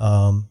 Rudy.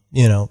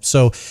 You know,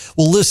 so,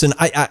 well, listen,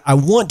 I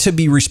want to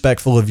be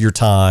respectful of your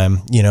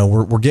time. You know,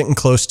 we're getting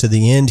close to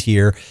the end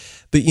here.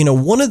 But, you know,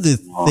 one of the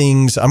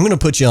things, I'm going to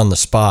put you on the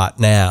spot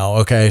now.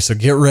 Okay. So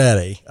get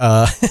ready.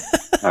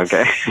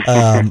 Okay.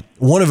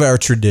 One of our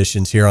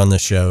traditions here on the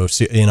show,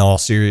 in all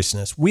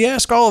seriousness, we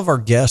ask all of our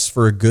guests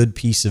for a good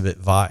piece of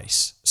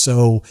advice.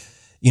 So,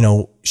 you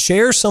know,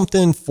 share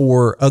something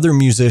for other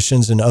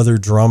musicians and other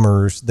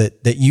drummers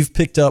that you've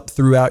picked up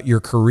throughout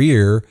your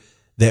career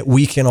that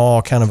we can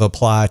all kind of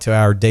apply to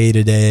our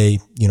day-to-day,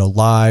 you know,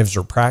 lives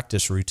or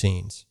practice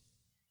routines.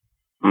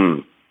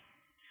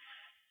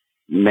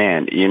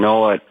 Man, you know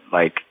what?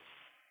 Like,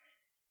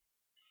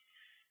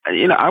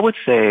 you know, I would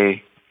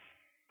say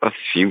a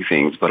few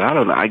things, but I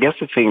don't know. I guess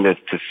the thing to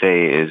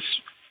say is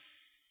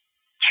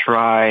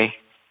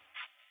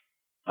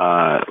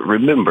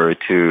remember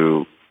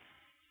to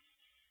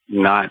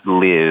not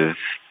live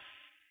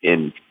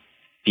in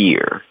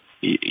fear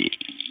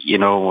you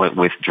know,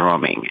 with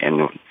drumming,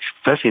 and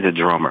especially the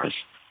drummers,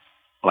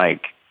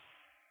 like,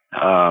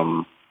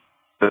 the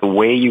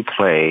way you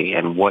play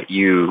and what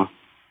you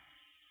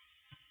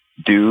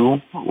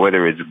do,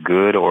 whether it's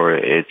good or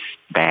it's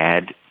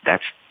bad,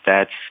 that's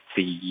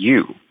to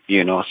you,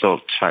 you know. So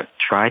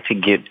try to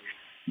get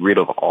rid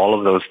of all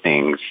of those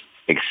things,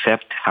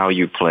 accept how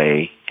you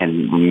play,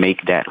 and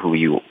make that who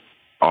you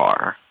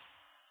are.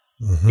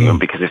 Mm-hmm. You know,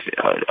 because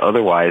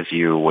otherwise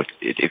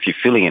if you're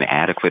feeling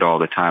inadequate all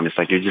the time, it's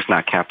like you're just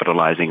not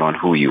capitalizing on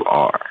who you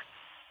are.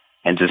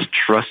 And just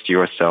trust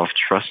yourself,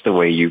 trust the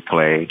way you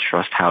play,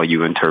 trust how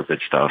you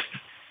interpret stuff,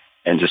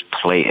 and just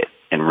play it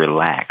and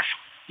relax.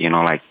 You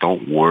know, like,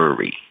 don't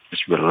worry.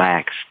 Just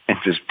relax and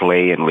just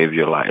play and live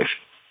your life.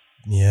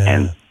 Yeah.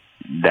 And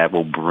that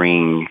will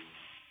bring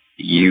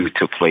you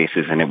to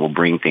places, and it will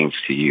bring things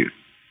to you.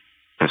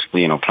 Because,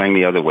 you know, playing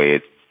the other way,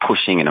 it's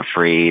pushing and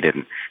afraid,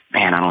 and,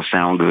 man, I don't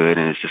sound good.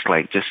 And it's just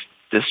like,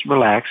 just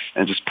relax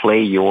and just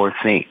play your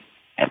thing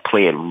and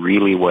play it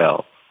really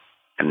well.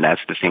 And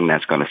that's the thing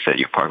that's going to set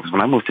you apart. Because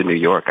when I moved to New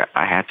York,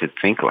 I had to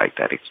think like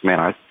that.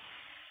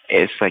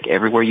 It's like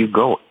everywhere you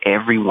go,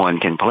 everyone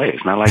can play.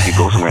 It's not like you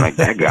go somewhere like,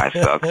 that guy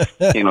sucks,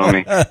 you know what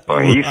I mean?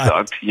 Or he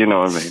sucked, you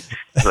know what I mean?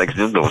 It's like,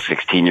 this little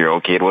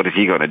 16-year-old kid, what is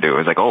he going to do?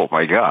 It's like, oh,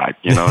 my God,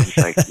 you know? It's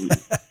like,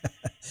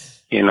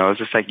 you know, it's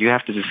just like you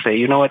have to just say,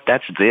 you know what,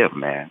 that's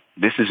them, man.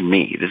 This is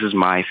me. This is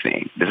my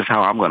thing. This is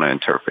how I'm going to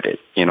interpret it,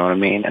 you know what I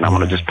mean? And I'm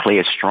going to just play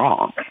it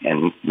strong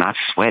and not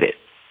sweat it.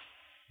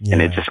 Yeah.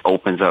 And it just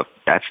opens up.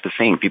 That's the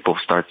thing. People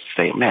start to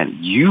say, man,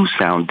 you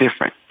sound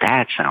different.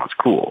 That sounds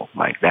cool.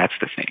 Like, that's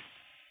the thing.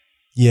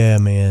 Yeah,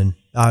 man.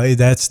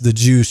 That's the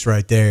juice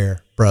right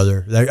there,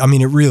 brother. I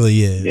mean, it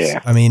really is. Yeah.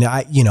 I mean,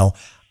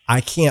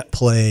 I can't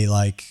play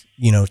like,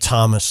 you know,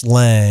 Thomas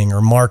Lang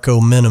or Marco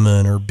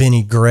Miniman or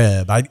Benny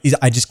Greb.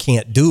 I just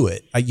can't do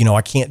it. I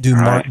can't do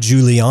Mark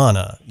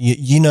Juliana,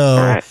 you know,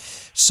 right.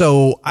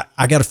 So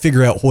I got to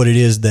figure out what it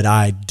is that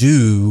I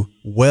do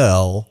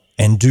well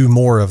and do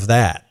more of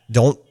that.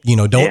 Don't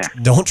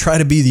try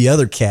to be the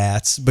other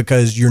cats,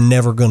 because you're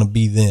never going to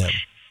be them.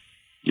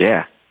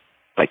 Yeah.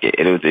 Like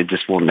it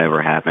just will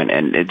never happen.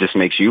 And it just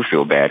makes you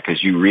feel bad,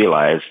 because you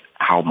realize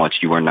how much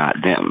you are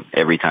not them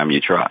every time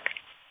you try.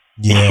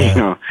 Yeah. You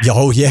know?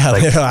 Oh yeah.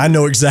 Like, I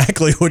know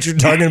exactly what you're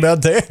talking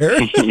about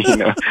there. You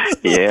know,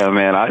 yeah,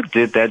 man, I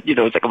did that. You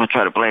know, it's like, I'm going to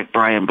try to play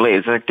Brian Blade.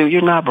 It's like, dude,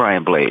 you're not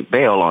Brian Blade.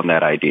 Bail on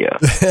that idea.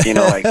 You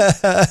know, like,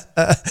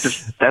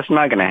 that's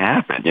not going to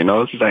happen. You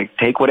know, it's like,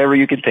 take whatever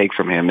you can take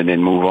from him and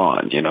then move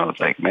on. You know, it's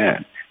like,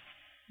 man.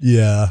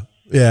 Yeah.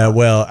 Yeah.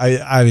 Well,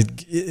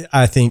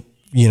 I think,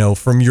 you know,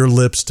 from your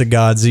lips to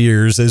God's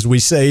ears, as we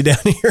say down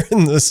here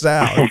in the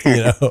South,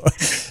 you know.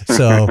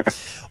 So,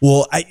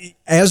 well,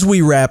 as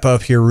we wrap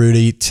up here,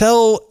 Rudy,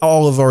 tell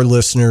all of our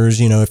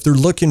listeners, you know, if they're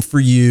looking for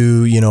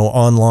you, you know,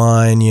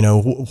 online, you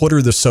know, what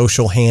are the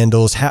social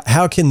handles?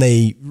 How can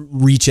they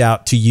reach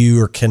out to you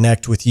or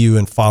connect with you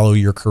and follow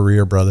your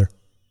career, brother?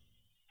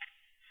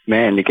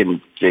 Man, they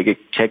can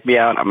check me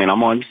out. I mean,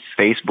 I'm on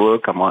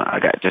Facebook. I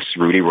got just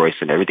Rudy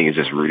Royston. Everything is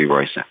just Rudy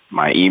Royston.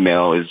 My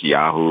email is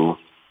Yahoo.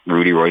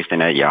 Rudy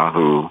Royston at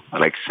Yahoo,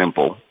 like,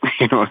 simple,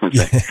 you know what I'm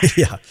saying?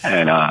 Yeah.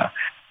 And I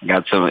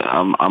got some.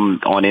 I'm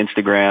on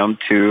Instagram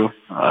too.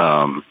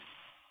 I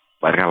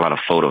got a lot of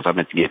photos. I've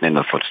been getting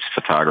into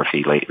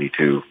photography lately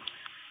too.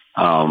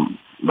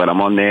 But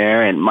I'm on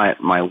there, and my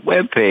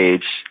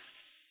webpage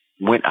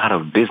went out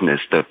of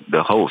business.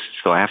 The host,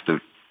 so I have to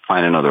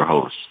find another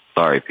host.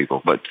 Sorry,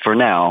 people, but for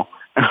now,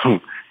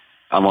 I'm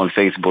on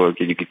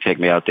Facebook, and you can check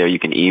me out there. You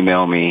can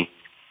email me.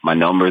 My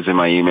number's in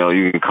my email.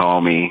 You can call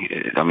me.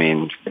 I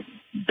mean,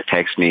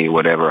 text me,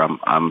 whatever.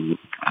 I'm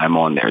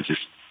on there.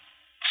 Just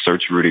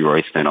search Rudy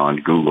Royston on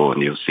Google,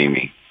 and you'll see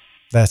me.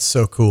 That's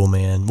so cool,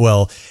 man.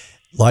 Well,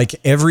 like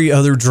every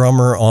other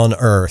drummer on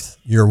earth,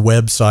 your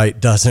website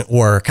doesn't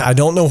work. I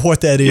don't know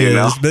what that is,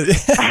 but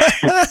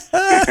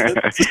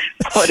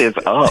what is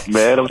up,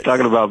 man? I'm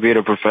talking about being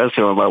a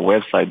professional, and my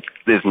website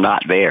is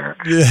not there.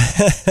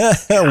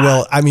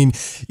 Well, I mean,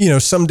 you know,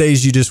 some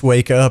days you just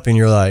wake up and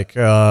you're like,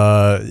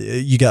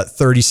 you got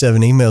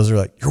 37 emails. You're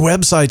like, your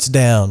website's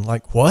down.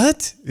 Like,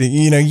 what?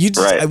 You know,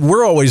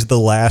 we're always the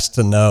last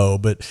to know,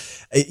 but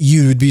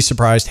you would be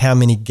surprised how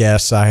many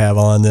guests I have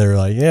on that are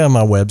like, yeah,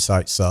 my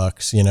website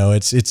sucks. You know,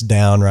 it's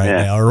down right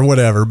now or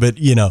whatever. But,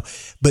 you know,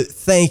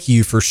 thank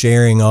you for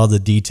sharing all the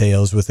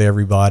details with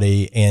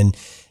everybody. And,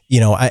 you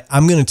know,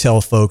 I'm going to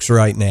tell folks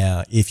right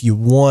now, if you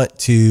want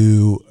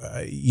to,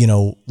 you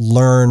know,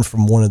 learn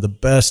from one of the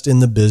best in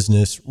the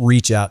business,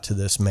 reach out to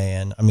this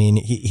man. I mean,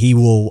 he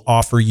will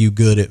offer you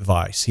good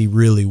advice. He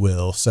really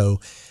will. So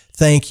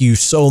thank you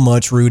so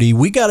much, Rudy.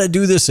 We got to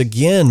do this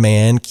again,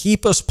 man.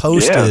 Keep us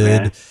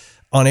posted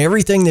on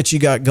everything that you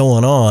got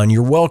going on.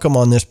 You're welcome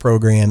on this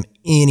program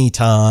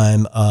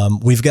anytime.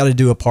 We've got to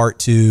do a part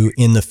 2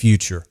 in the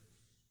future.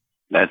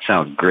 That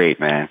sounds great,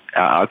 man.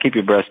 I'll keep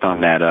you abreast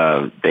on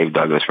that Dave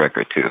Douglas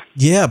record too.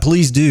 Yeah,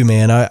 please do,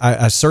 man.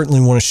 I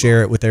certainly want to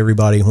share it with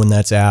everybody when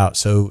that's out.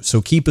 So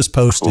keep us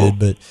posted, cool.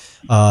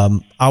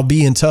 But I'll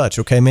be in touch.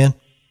 Okay, man?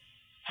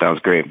 Sounds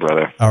great,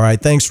 brother. All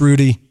right. Thanks,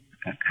 Rudy.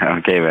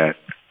 Okay, man.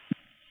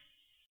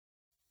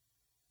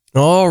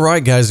 All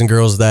right, guys and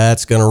girls,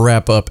 that's going to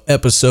wrap up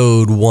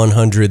episode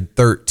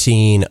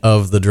 113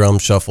 of the Drum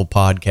Shuffle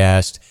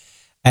podcast.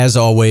 As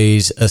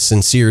always, a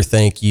sincere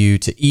thank you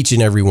to each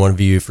and every one of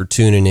you for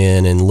tuning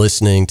in and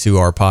listening to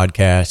our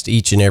podcast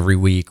each and every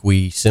week.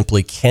 We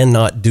simply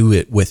cannot do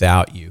it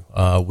without you.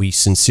 We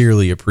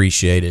sincerely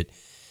appreciate it.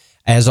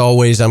 As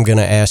always, I'm going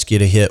to ask you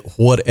to hit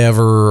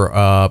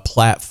whatever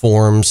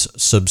platform's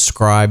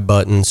subscribe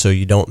button so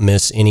you don't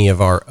miss any of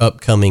our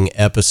upcoming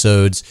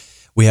episodes.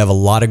 We have a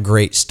lot of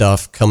great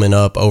stuff coming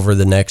up over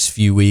the next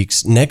few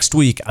weeks. Next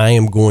week, I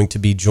am going to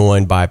be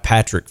joined by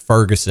Patrick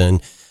Ferguson.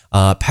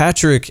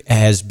 Patrick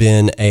has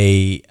been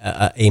a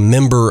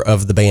member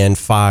of the band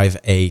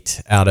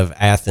 5-8 out of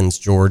Athens,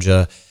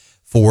 Georgia,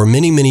 for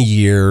many, many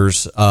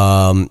years.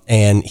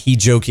 And he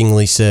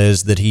jokingly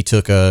says that he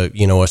took a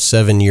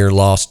 7-year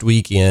lost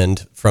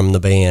weekend from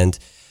the band.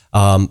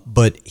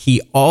 But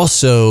he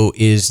also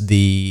is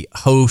the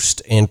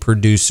host and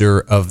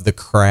producer of the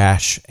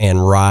Crash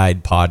and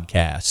Ride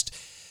podcast,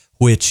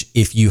 which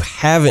if you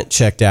haven't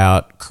checked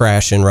out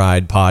Crash and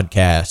Ride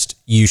podcast,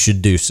 you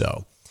should do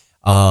so.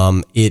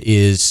 It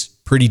is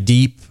pretty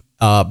deep,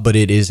 but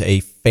it is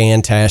a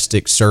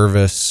fantastic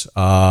service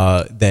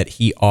that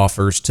he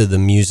offers to the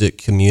music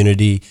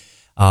community.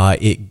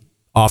 It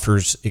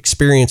offers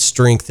experience,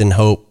 strength, and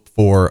hope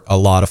for a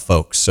lot of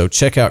folks. So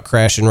check out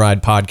Crash and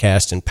Ride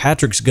podcast, and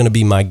Patrick's going to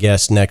be my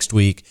guest next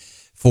week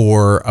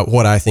for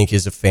what I think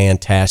is a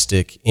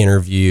fantastic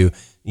interview.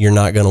 You're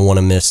not going to want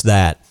to miss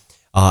that.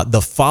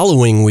 The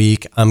following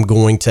week, I'm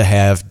going to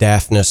have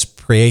Daphnis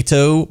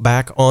Prieto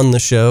back on the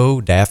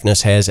show.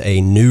 Daphnis has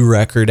a new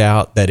record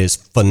out that is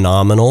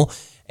phenomenal,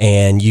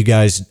 and you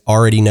guys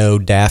already know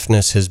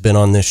Daphnis has been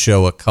on this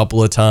show a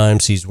couple of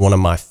times. He's one of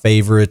my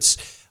favorites.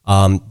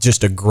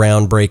 Just a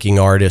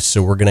groundbreaking artist.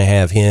 So we're going to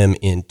have him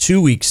in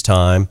 2 weeks'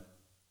 time.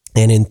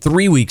 And in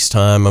 3 weeks'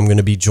 time, I'm going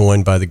to be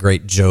joined by the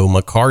great Joe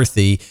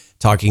McCarthy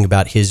talking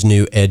about his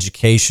new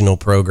educational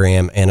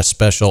program and a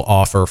special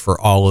offer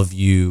for all of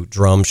you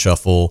Drum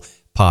Shuffle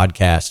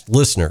podcast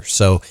listeners.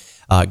 So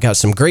got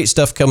some great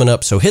stuff coming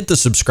up. So hit the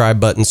subscribe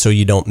button so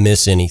you don't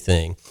miss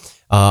anything.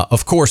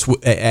 Of course,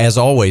 as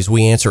always,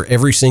 we answer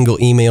every single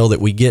email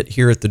that we get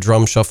here at the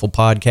Drum Shuffle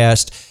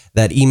podcast.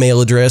 That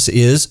email address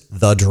is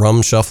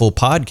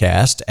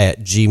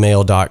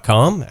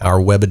thedrumshufflepodcast@gmail.com.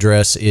 Our web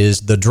address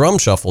is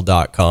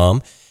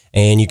thedrumshuffle.com.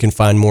 And you can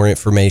find more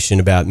information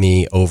about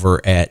me over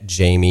at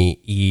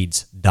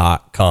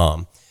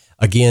jamieeads.com.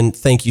 Again,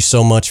 thank you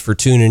so much for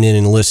tuning in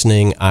and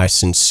listening. I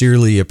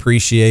sincerely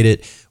appreciate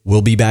it.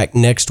 We'll be back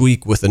next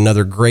week with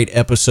another great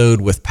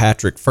episode with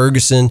Patrick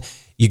Ferguson.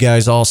 You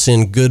guys all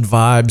send good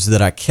vibes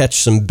that I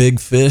catch some big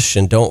fish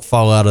and don't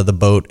fall out of the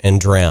boat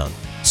and drown.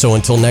 So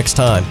until next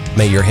time,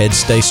 may your head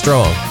stay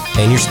strong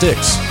and your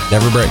sticks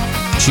never break.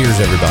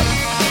 Cheers,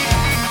 everybody.